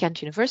 one at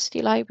Ghent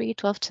University Library,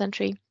 12th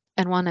century,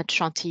 and one at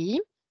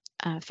Chantilly,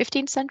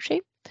 15th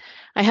century.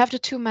 I have the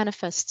 2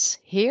 manifests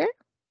here.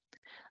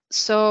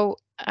 So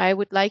I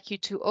would like you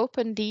to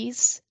open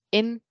these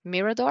in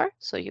Mirador,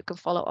 so you can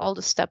follow all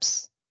the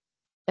steps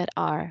that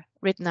are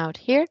written out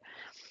here.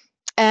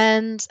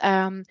 And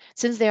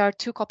since they are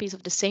 2 copies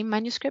of the same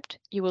manuscript,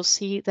 you will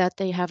see that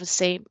they have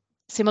a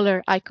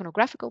similar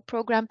iconographical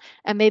program,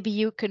 and maybe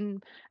you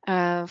can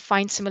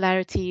find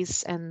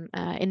similarities and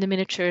in the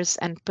miniatures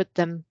and put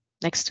them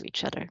next to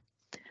each other.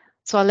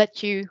 So I'll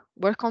let you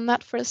work on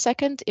that for a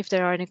second. If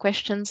there are any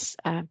questions,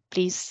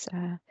 please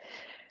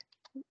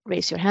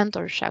raise your hand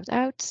or shout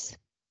out.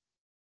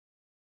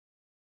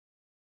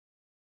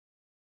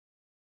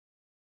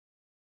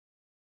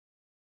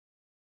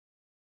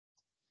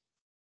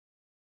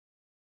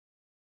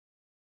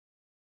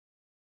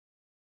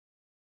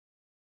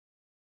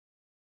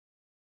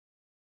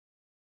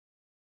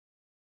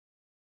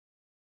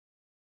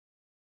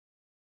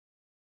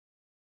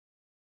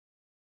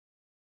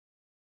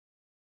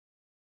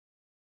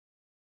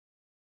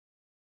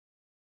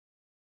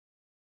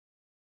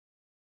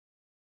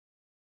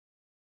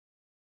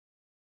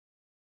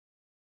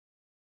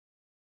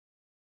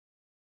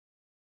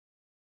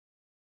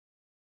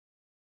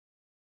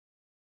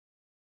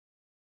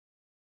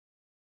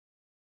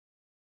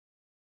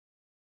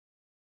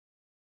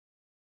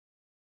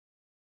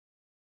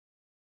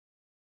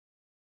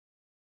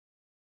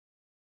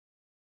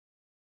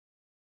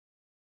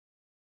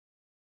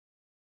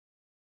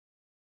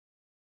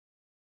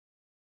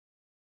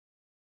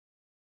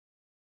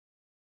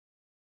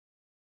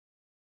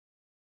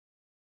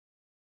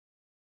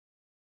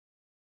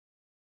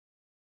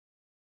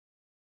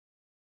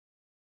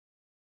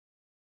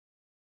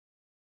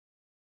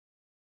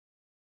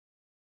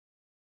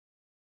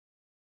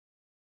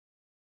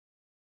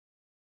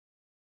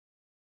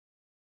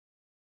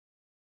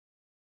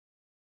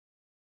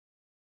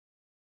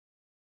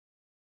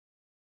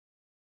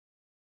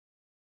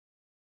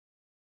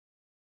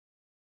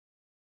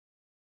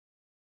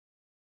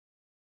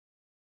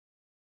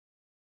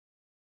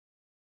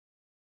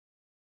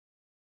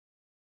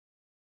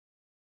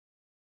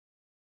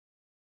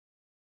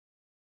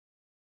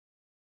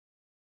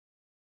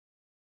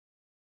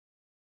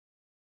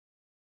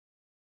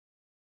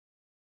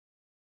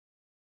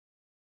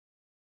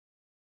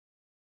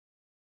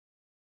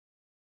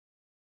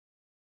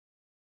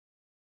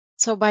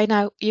 So by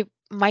now, you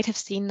might have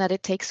seen that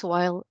it takes a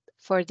while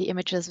for the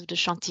images of the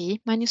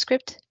Chantilly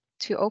manuscript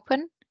to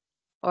open,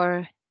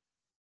 or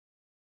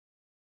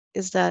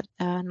is that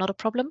not a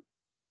problem?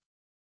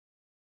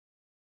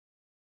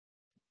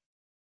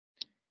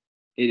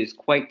 It is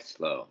quite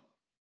slow.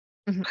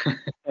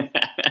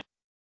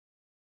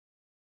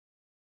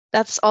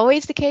 That's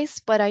always the case,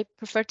 but I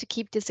prefer to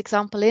keep this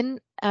example in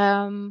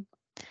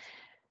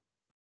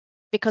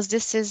because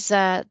this is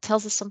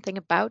tells us something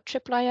about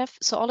IIIF.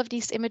 So all of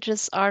these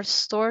images are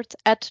stored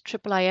at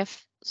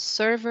IIIF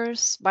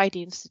servers by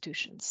the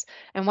institutions.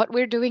 And what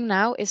we're doing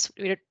now is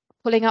we're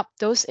pulling up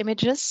those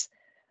images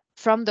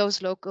from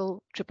those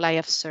local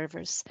IIIF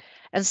servers.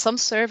 And some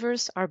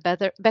servers are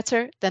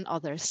better than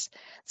others.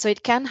 So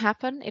it can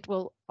happen. It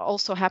will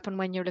also happen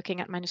when you're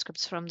looking at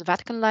manuscripts from the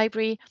Vatican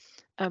Library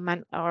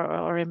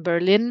or in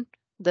Berlin,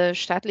 the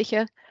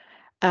Staatliche.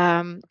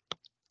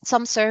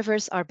 Some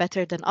servers are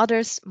better than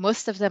others.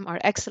 Most of them are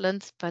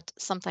excellent, but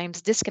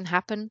sometimes this can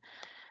happen.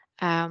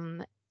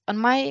 On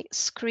my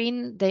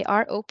screen, they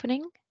are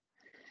opening.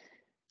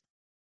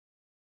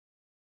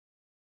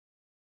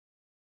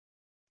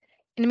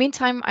 In the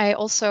meantime, I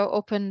also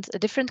opened a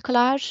different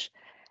collage,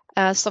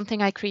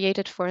 something I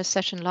created for a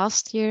session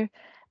last year,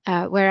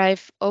 where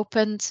I've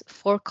opened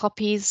 4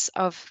 copies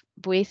of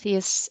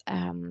Boethius'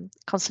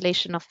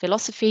 Constellation of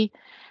Philosophy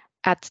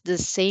at the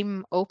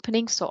same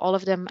opening, so all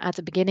of them at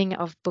the beginning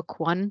of book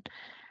 1.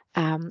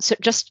 So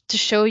just to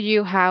show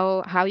you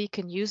how you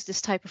can use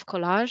this type of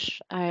collage,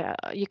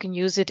 you can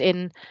use it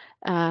in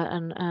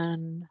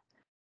a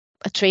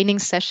training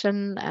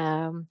session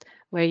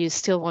where you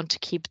still want to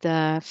keep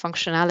the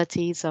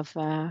functionalities of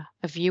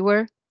a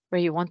viewer,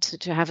 where you want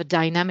to have a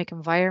dynamic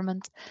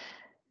environment.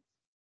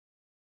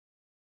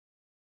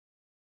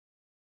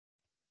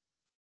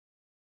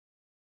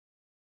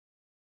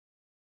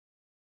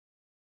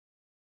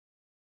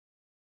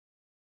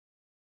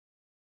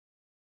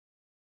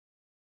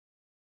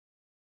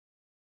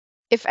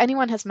 If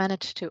anyone has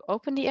managed to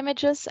open the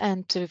images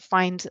and to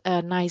find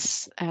a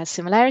nice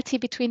similarity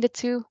between the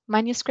 2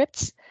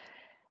 manuscripts,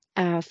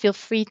 feel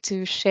free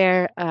to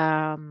share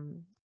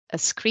a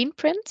screen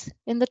print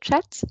in the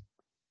chat.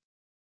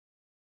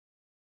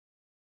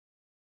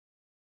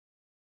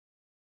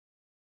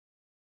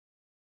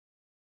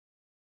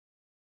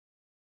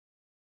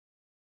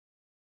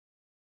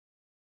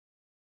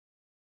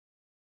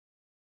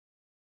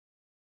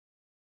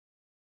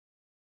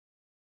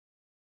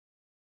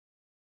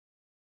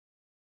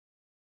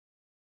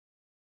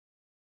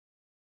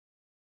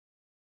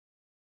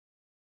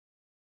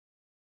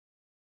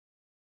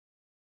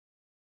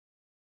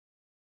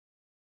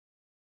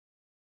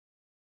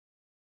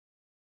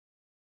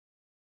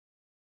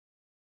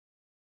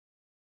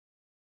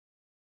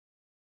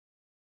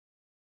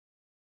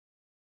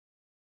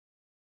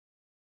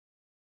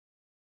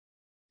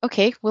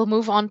 Okay, we'll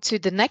move on to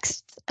the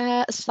next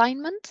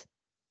assignment.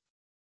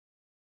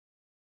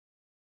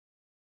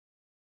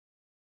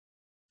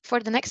 For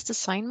the next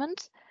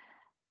assignment,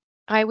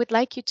 I would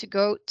like you to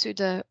go to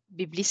the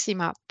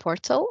Biblissima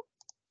portal.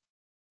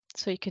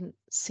 So you can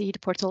see the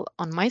portal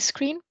on my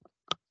screen.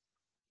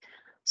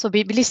 So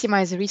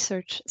Biblissima is a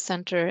research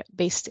center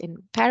based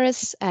in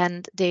Paris,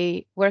 and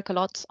they work a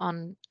lot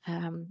on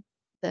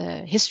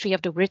the history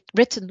of the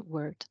written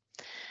word.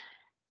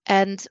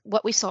 And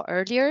what we saw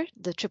earlier,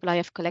 the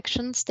IIIF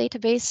collections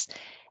database,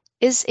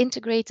 is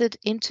integrated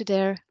into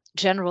their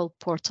general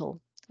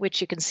portal, which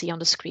you can see on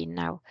the screen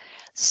now.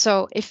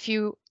 So if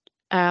you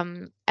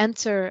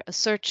enter a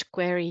search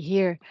query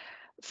here,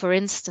 for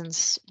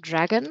instance,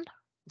 dragon,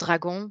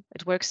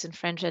 it works in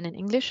French and in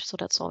English, so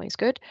that's always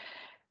good.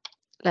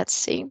 Let's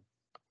see.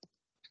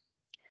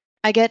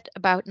 I get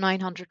about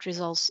 900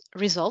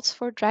 results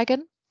for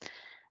dragon.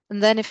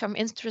 And then if I'm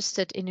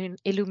interested in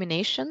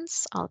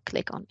illuminations, I'll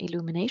click on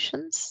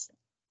illuminations.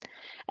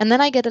 And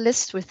then I get a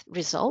list with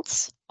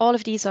results. All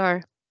of these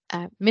are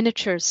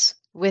miniatures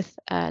with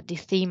the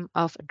theme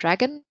of a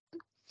dragon.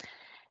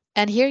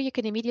 And here you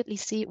can immediately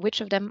see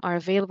which of them are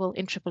available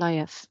in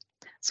IIIF.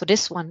 So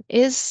this one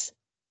is,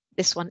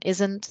 this one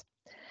isn't.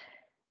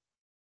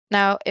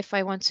 Now, if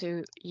I want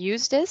to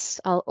use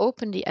this, I'll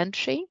open the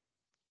entry.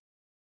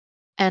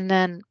 And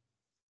then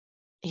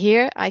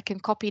here I can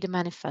copy the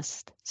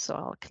manifest. So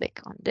I'll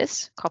click on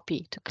this,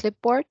 copy to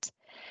clipboard.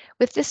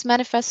 With this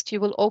manifest, you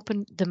will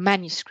open the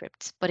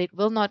manuscript, but it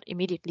will not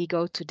immediately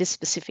go to this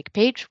specific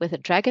page with a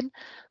dragon.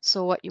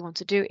 So what you want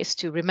to do is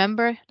to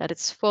remember that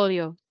it's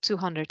folio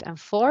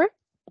 204.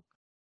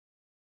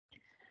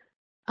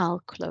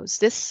 I'll close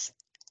this,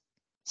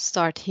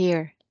 start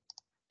here,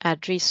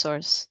 add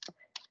resource,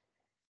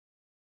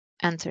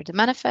 enter the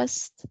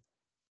manifest.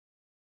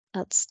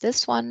 That's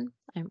this one.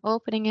 I'm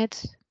opening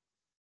it,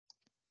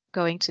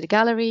 going to the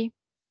gallery.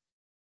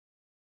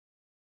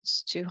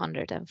 It's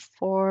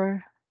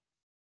 204.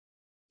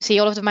 See,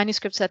 all of the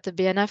manuscripts at the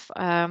BNF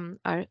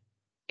are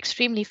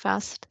extremely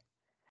fast.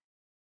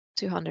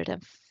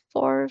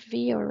 204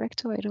 V or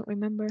recto, I don't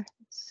remember.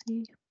 Let's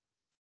see.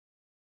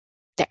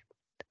 There,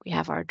 we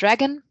have our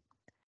dragon.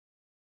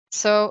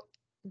 So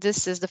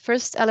this is the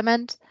first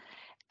element.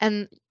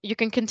 And you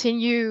can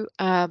continue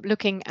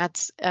looking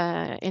at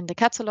in the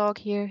catalog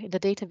here in the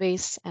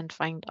database and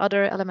find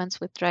other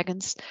elements with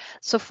dragons.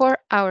 So for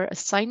our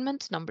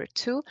assignment number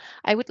 2,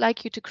 I would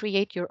like you to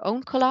create your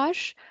own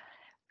collage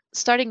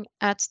starting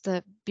at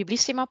the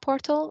Biblissima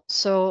portal.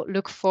 So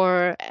look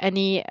for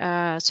any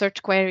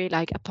search query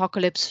like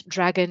apocalypse,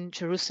 dragon,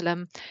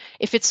 Jerusalem.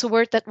 If it's a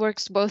word that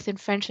works both in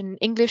French and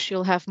English,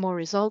 you'll have more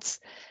results.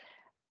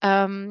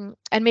 And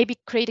maybe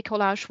create a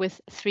collage with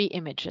 3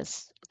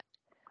 images.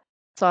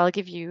 So I'll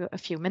give you a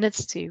few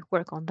minutes to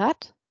work on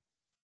that.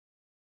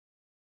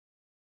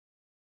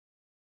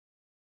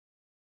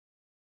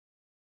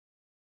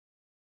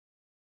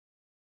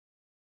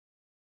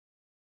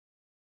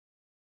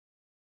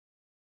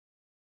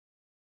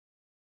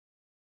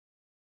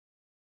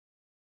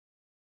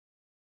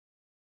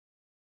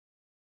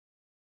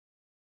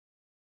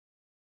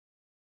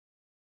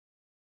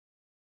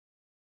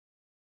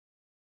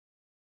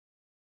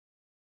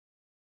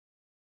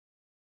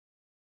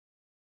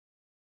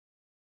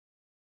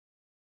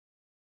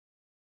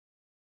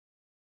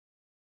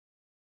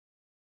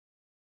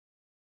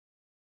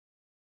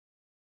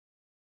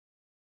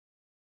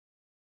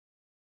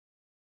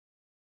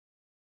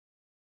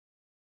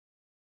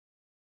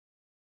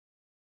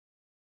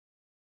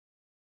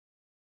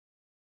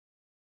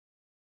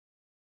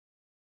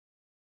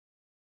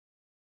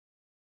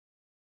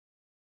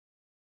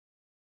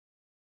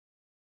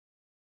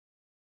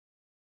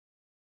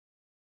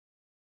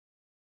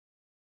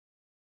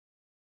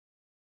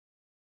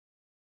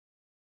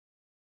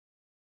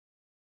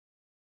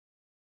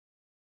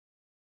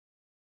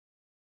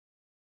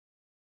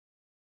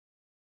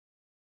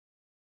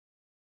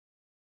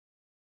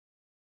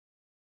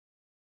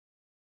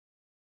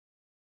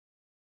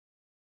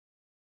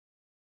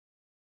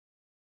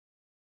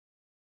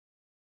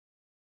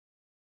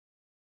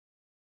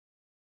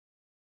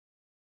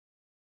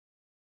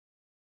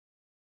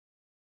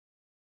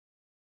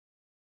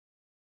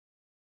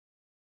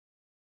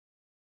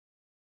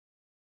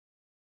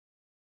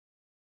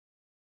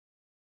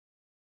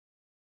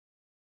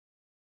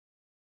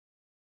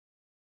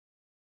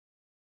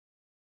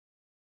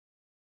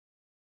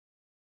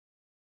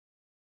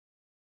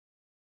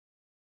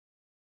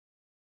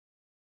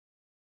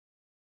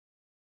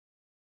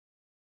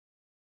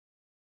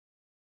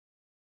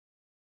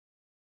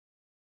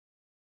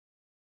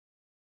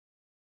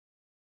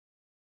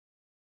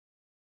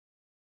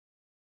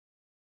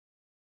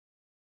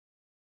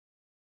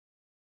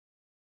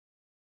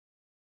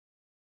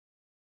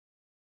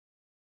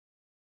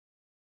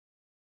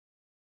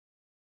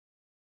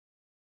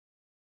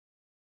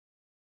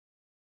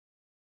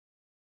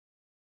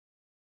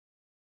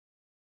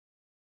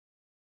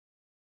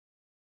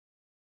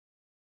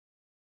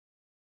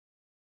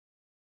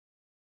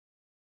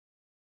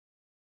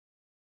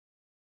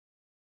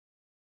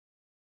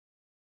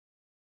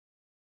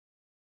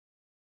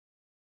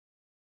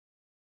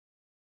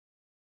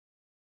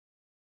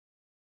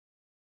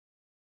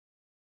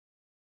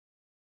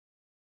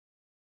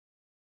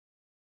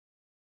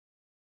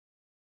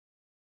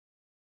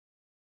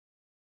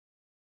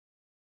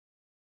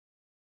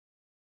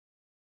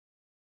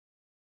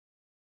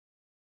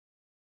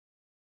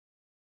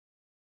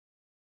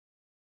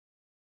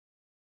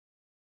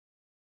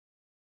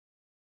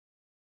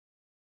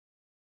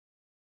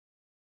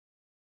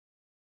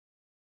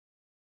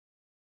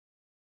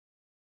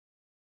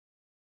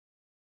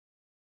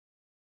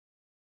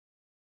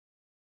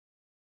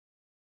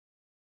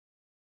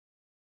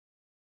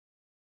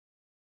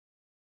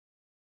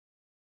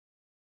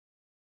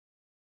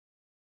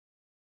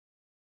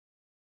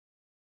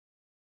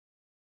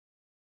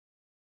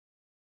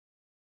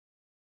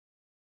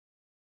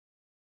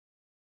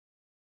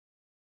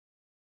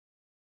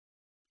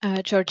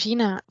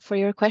 Georgina, for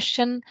your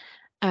question,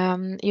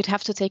 you'd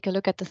have to take a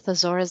look at the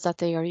thesaurus that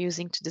they are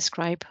using to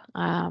describe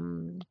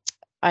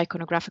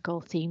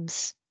iconographical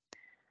themes.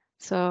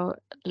 So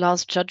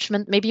Last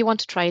Judgment, maybe you want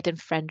to try it in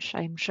French.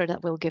 I'm sure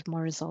that will give more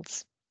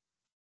results.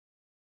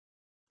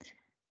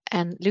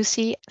 And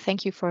Lucy,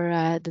 thank you for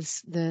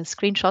the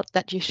screenshot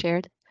that you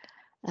shared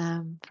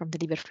from the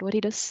Liber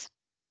Floridus.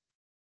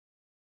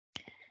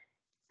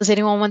 Does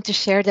anyone want to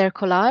share their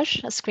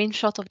collage, a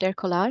screenshot of their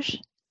collage?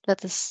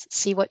 Let us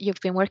see what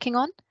you've been working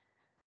on.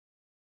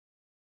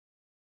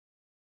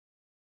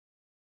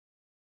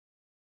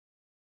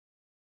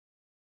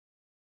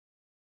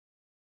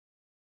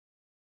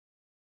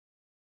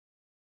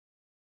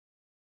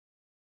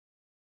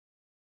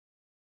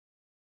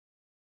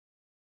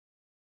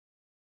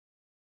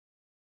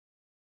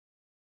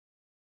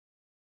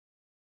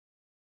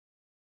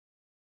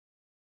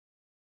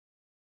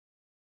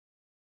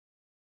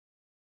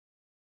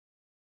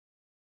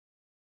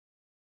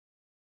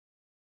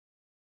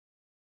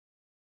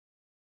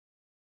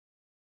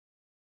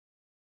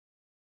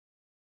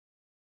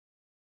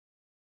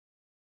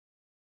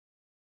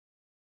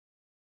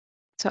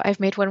 So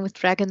I've made one with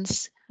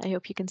dragons. I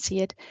hope you can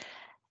see it.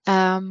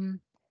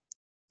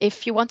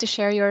 If you want to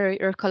share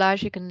your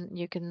collage,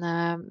 you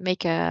can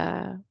make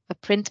a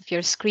print of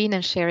your screen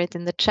and share it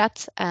in the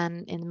chat.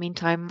 And in the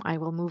meantime, I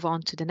will move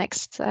on to the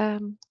next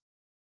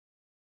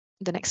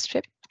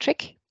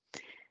trick.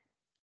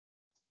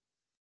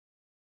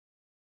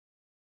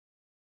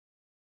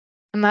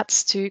 And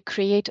that's to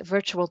create a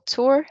virtual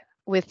tour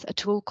with a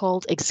tool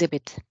called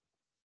Exhibit.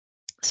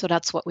 So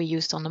that's what we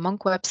used on the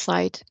Mmmonk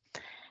website.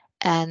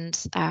 And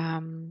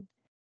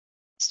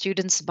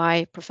students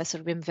by Professor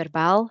Wim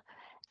Verbaal,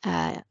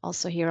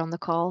 also here on the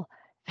call,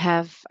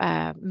 have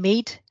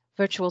made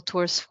virtual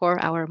tours for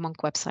our Mmmonk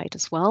website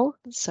as well.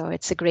 So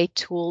it's a great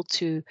tool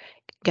to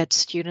get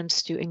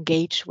students to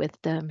engage with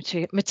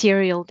the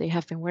material they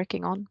have been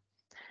working on.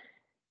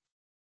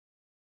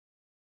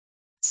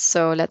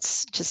 So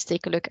let's just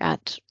take a look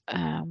at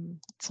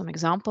some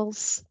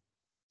examples.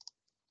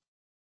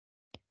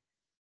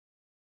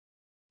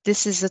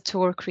 This is a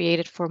tour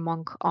created for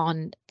Mmmonk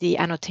on the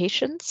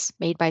annotations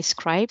made by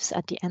scribes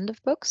at the end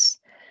of books.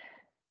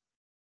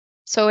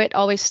 So it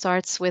always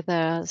starts with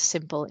a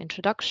simple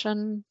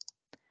introduction.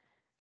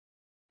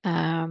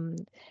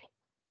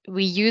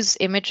 We use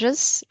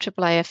images,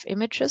 IIIF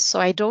images, so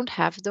I don't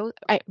have those.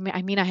 I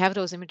mean, I have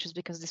those images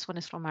because this one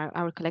is from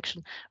our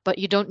collection, but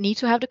you don't need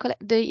to have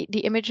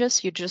the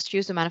images. You just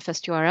use the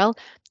manifest URL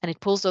and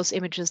it pulls those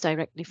images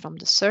directly from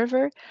the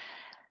server.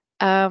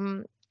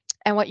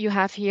 And what you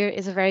have here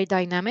is a very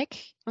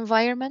dynamic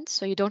environment.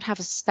 So you don't have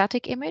a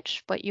static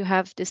image, but you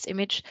have this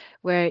image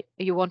where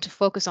you want to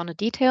focus on a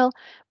detail,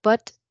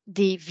 but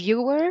the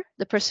viewer,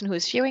 the person who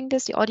is viewing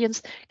this, the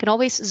audience, can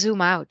always zoom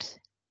out.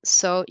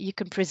 So you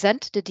can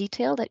present the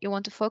detail that you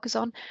want to focus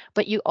on,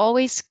 but you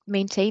always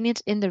maintain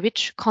it in the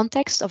rich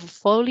context of a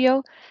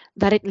folio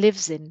that it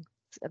lives in.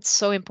 That's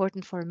so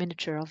important for a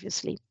miniature,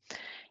 obviously.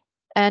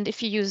 And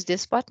if you use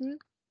this button,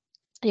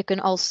 you can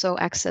also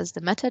access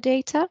the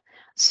metadata.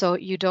 So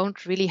you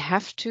don't really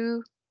have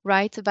to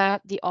write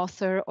about the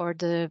author or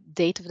the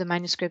date of the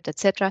manuscript,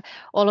 etc.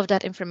 All of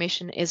that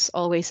information is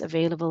always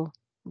available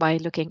by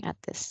looking at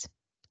this.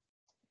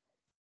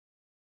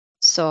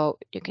 So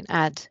you can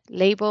add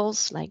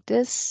labels like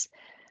this.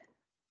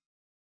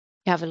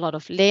 You have a lot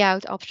of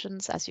layout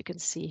options, as you can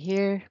see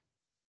here.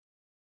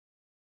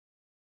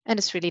 And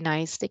it's really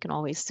nice. They can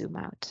always zoom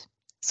out.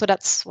 So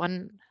that's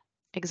one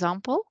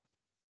example.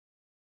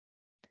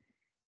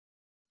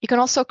 You can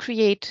also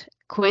create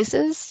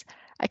quizzes.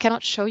 I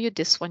cannot show you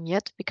this one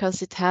yet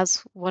because it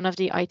has one of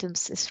the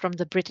items is from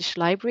the British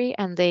Library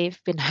and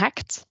they've been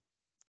hacked.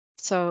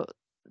 So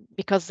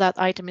because that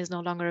item is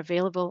no longer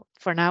available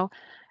for now,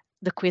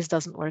 the quiz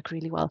doesn't work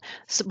really well.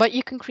 So, but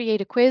you can create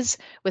a quiz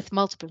with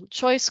multiple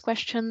choice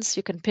questions.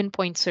 You can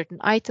pinpoint certain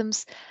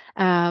items.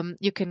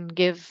 You can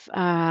give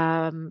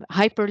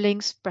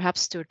hyperlinks,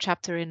 perhaps to a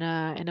chapter in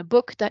a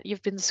book that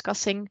you've been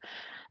discussing.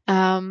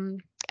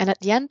 And at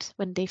the end,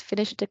 when they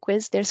finish the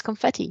quiz, there's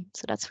confetti.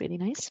 So that's really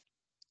nice.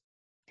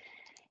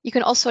 You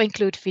can also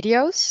include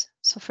videos.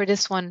 So for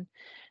this one,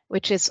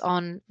 which is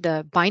on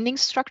the binding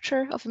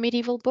structure of a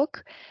medieval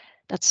book,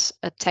 that's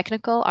a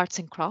technical arts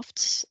and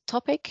crafts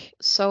topic.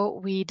 So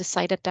we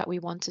decided that we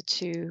wanted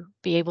to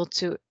be able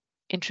to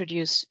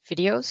introduce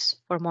videos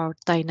for more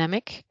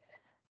dynamic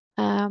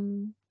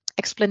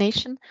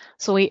explanation.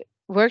 So we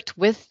worked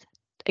with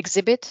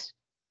Exhibit,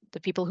 the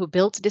people who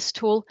built this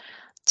tool,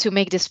 to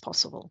make this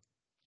possible.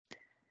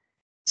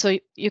 So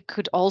you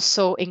could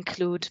also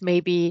include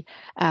maybe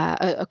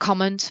a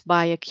comment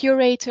by a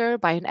curator,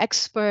 by an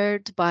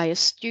expert, by a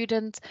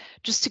student,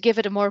 just to give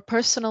it a more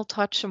personal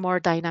touch, a more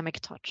dynamic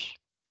touch.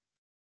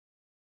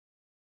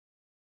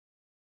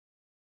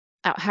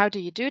 Now, how do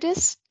you do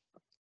this?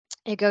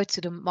 You go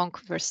to the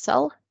Mmmonk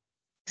Workshop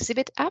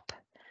exhibit app,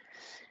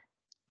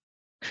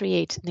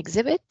 create an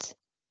exhibit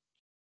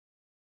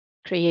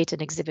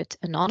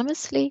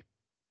anonymously,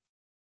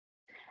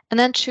 and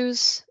then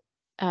choose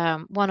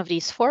one of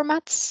these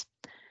formats.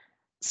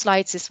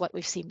 Slides is what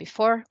we've seen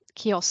before.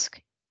 Kiosk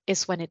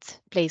is when it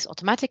plays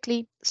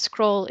automatically.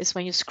 Scroll is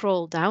when you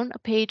scroll down a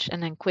page,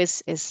 and then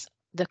quiz is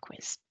the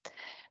quiz.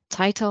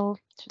 Title,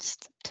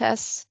 just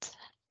test.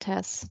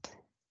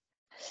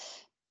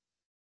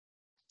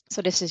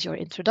 So this is your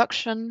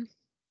introduction.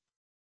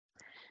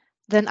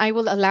 Then I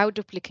will allow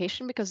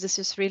duplication because this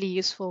is really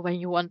useful when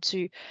you want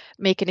to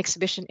make an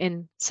exhibition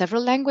in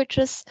several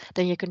languages.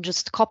 Then you can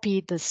just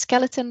copy the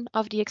skeleton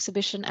of the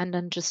exhibition and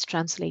then just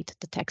translate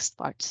the text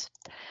parts.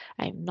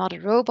 I'm not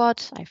a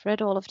robot. I've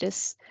read all of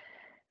this.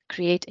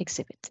 Create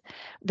exhibit.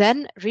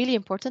 Then really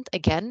important,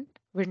 again,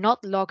 we're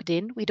not logged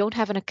in. We don't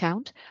have an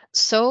account.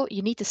 So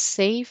you need to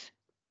save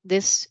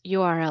this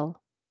URL.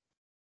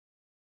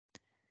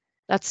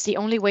 That's the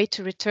only way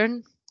to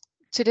return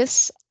to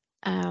this,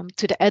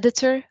 to the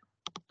editor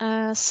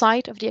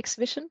side of the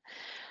exhibition.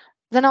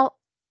 Then I'll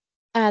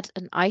add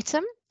an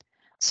item.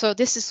 So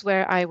this is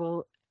where I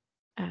will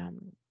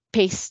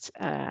paste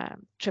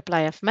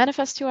IIIF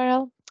manifest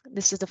URL.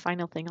 This is the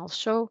final thing I'll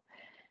show.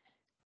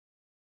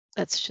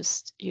 Let's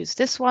just use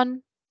this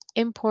one,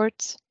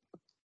 import.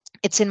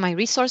 It's in my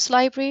resource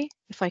library.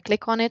 If I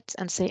click on it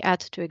and say add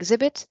to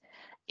exhibit,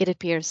 it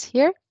appears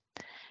here.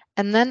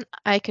 And then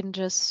I can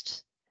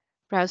just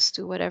browse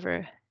to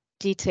whatever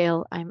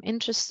detail I'm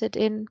interested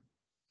in.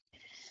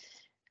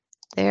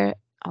 There,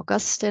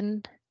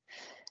 Augustine.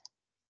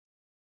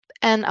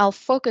 And I'll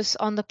focus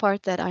on the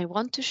part that I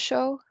want to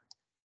show.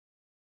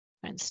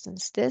 For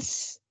instance,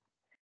 this.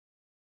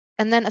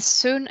 And then as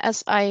soon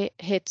as I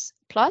hit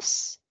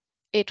plus,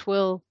 it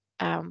will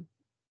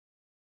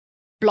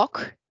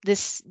block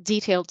this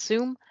detailed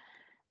zoom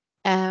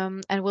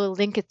and we'll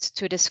link it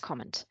to this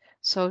comment.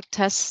 So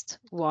test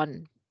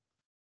 1.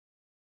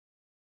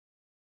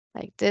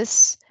 Like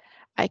this.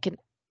 I can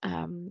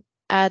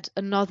add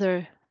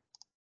another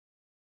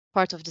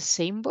part of the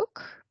same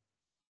book.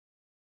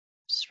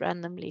 Just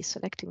randomly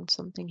selecting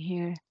something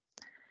here.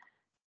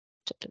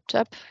 Tap, tap,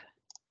 tap.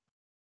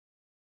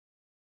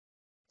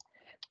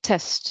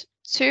 Test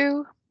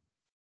 2.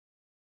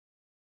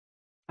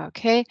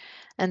 Okay,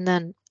 and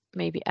then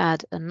maybe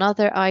add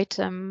another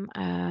item.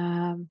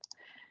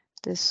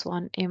 This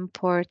one,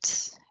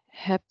 import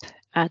hep,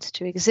 add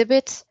to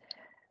exhibit.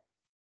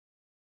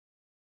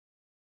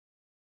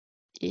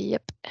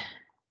 Yep.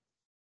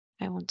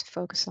 I want to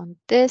focus on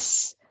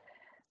this.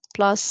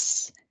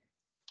 Plus,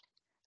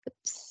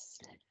 oops,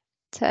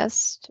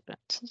 test.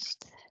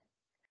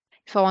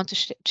 If I want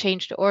to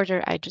change the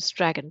order, I just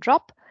drag and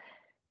drop.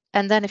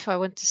 And then if I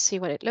want to see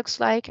what it looks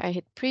like, I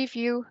hit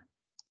preview.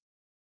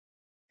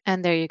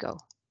 And there you go.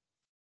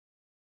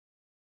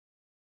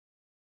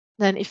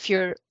 Then if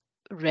you're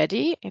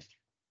ready, if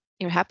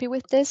you're happy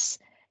with this,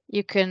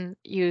 you can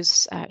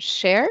use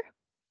share.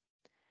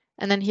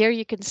 And then here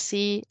you can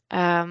see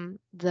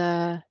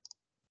the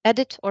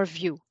edit or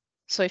view.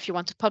 So if you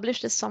want to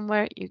publish this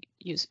somewhere, you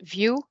use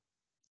view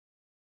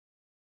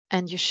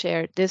and you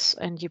share this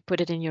and you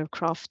put it in your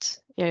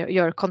craft,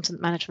 your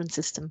content management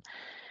system.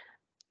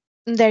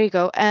 And there you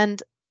go.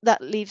 And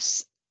that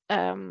leaves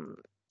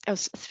it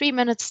was 3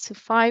 minutes to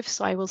 5,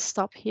 so I will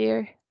stop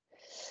here.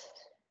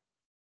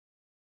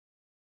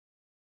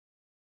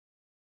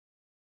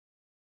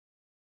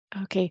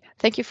 Okay,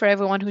 thank you for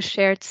everyone who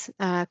shared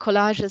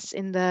collages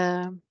in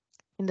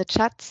the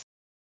chat.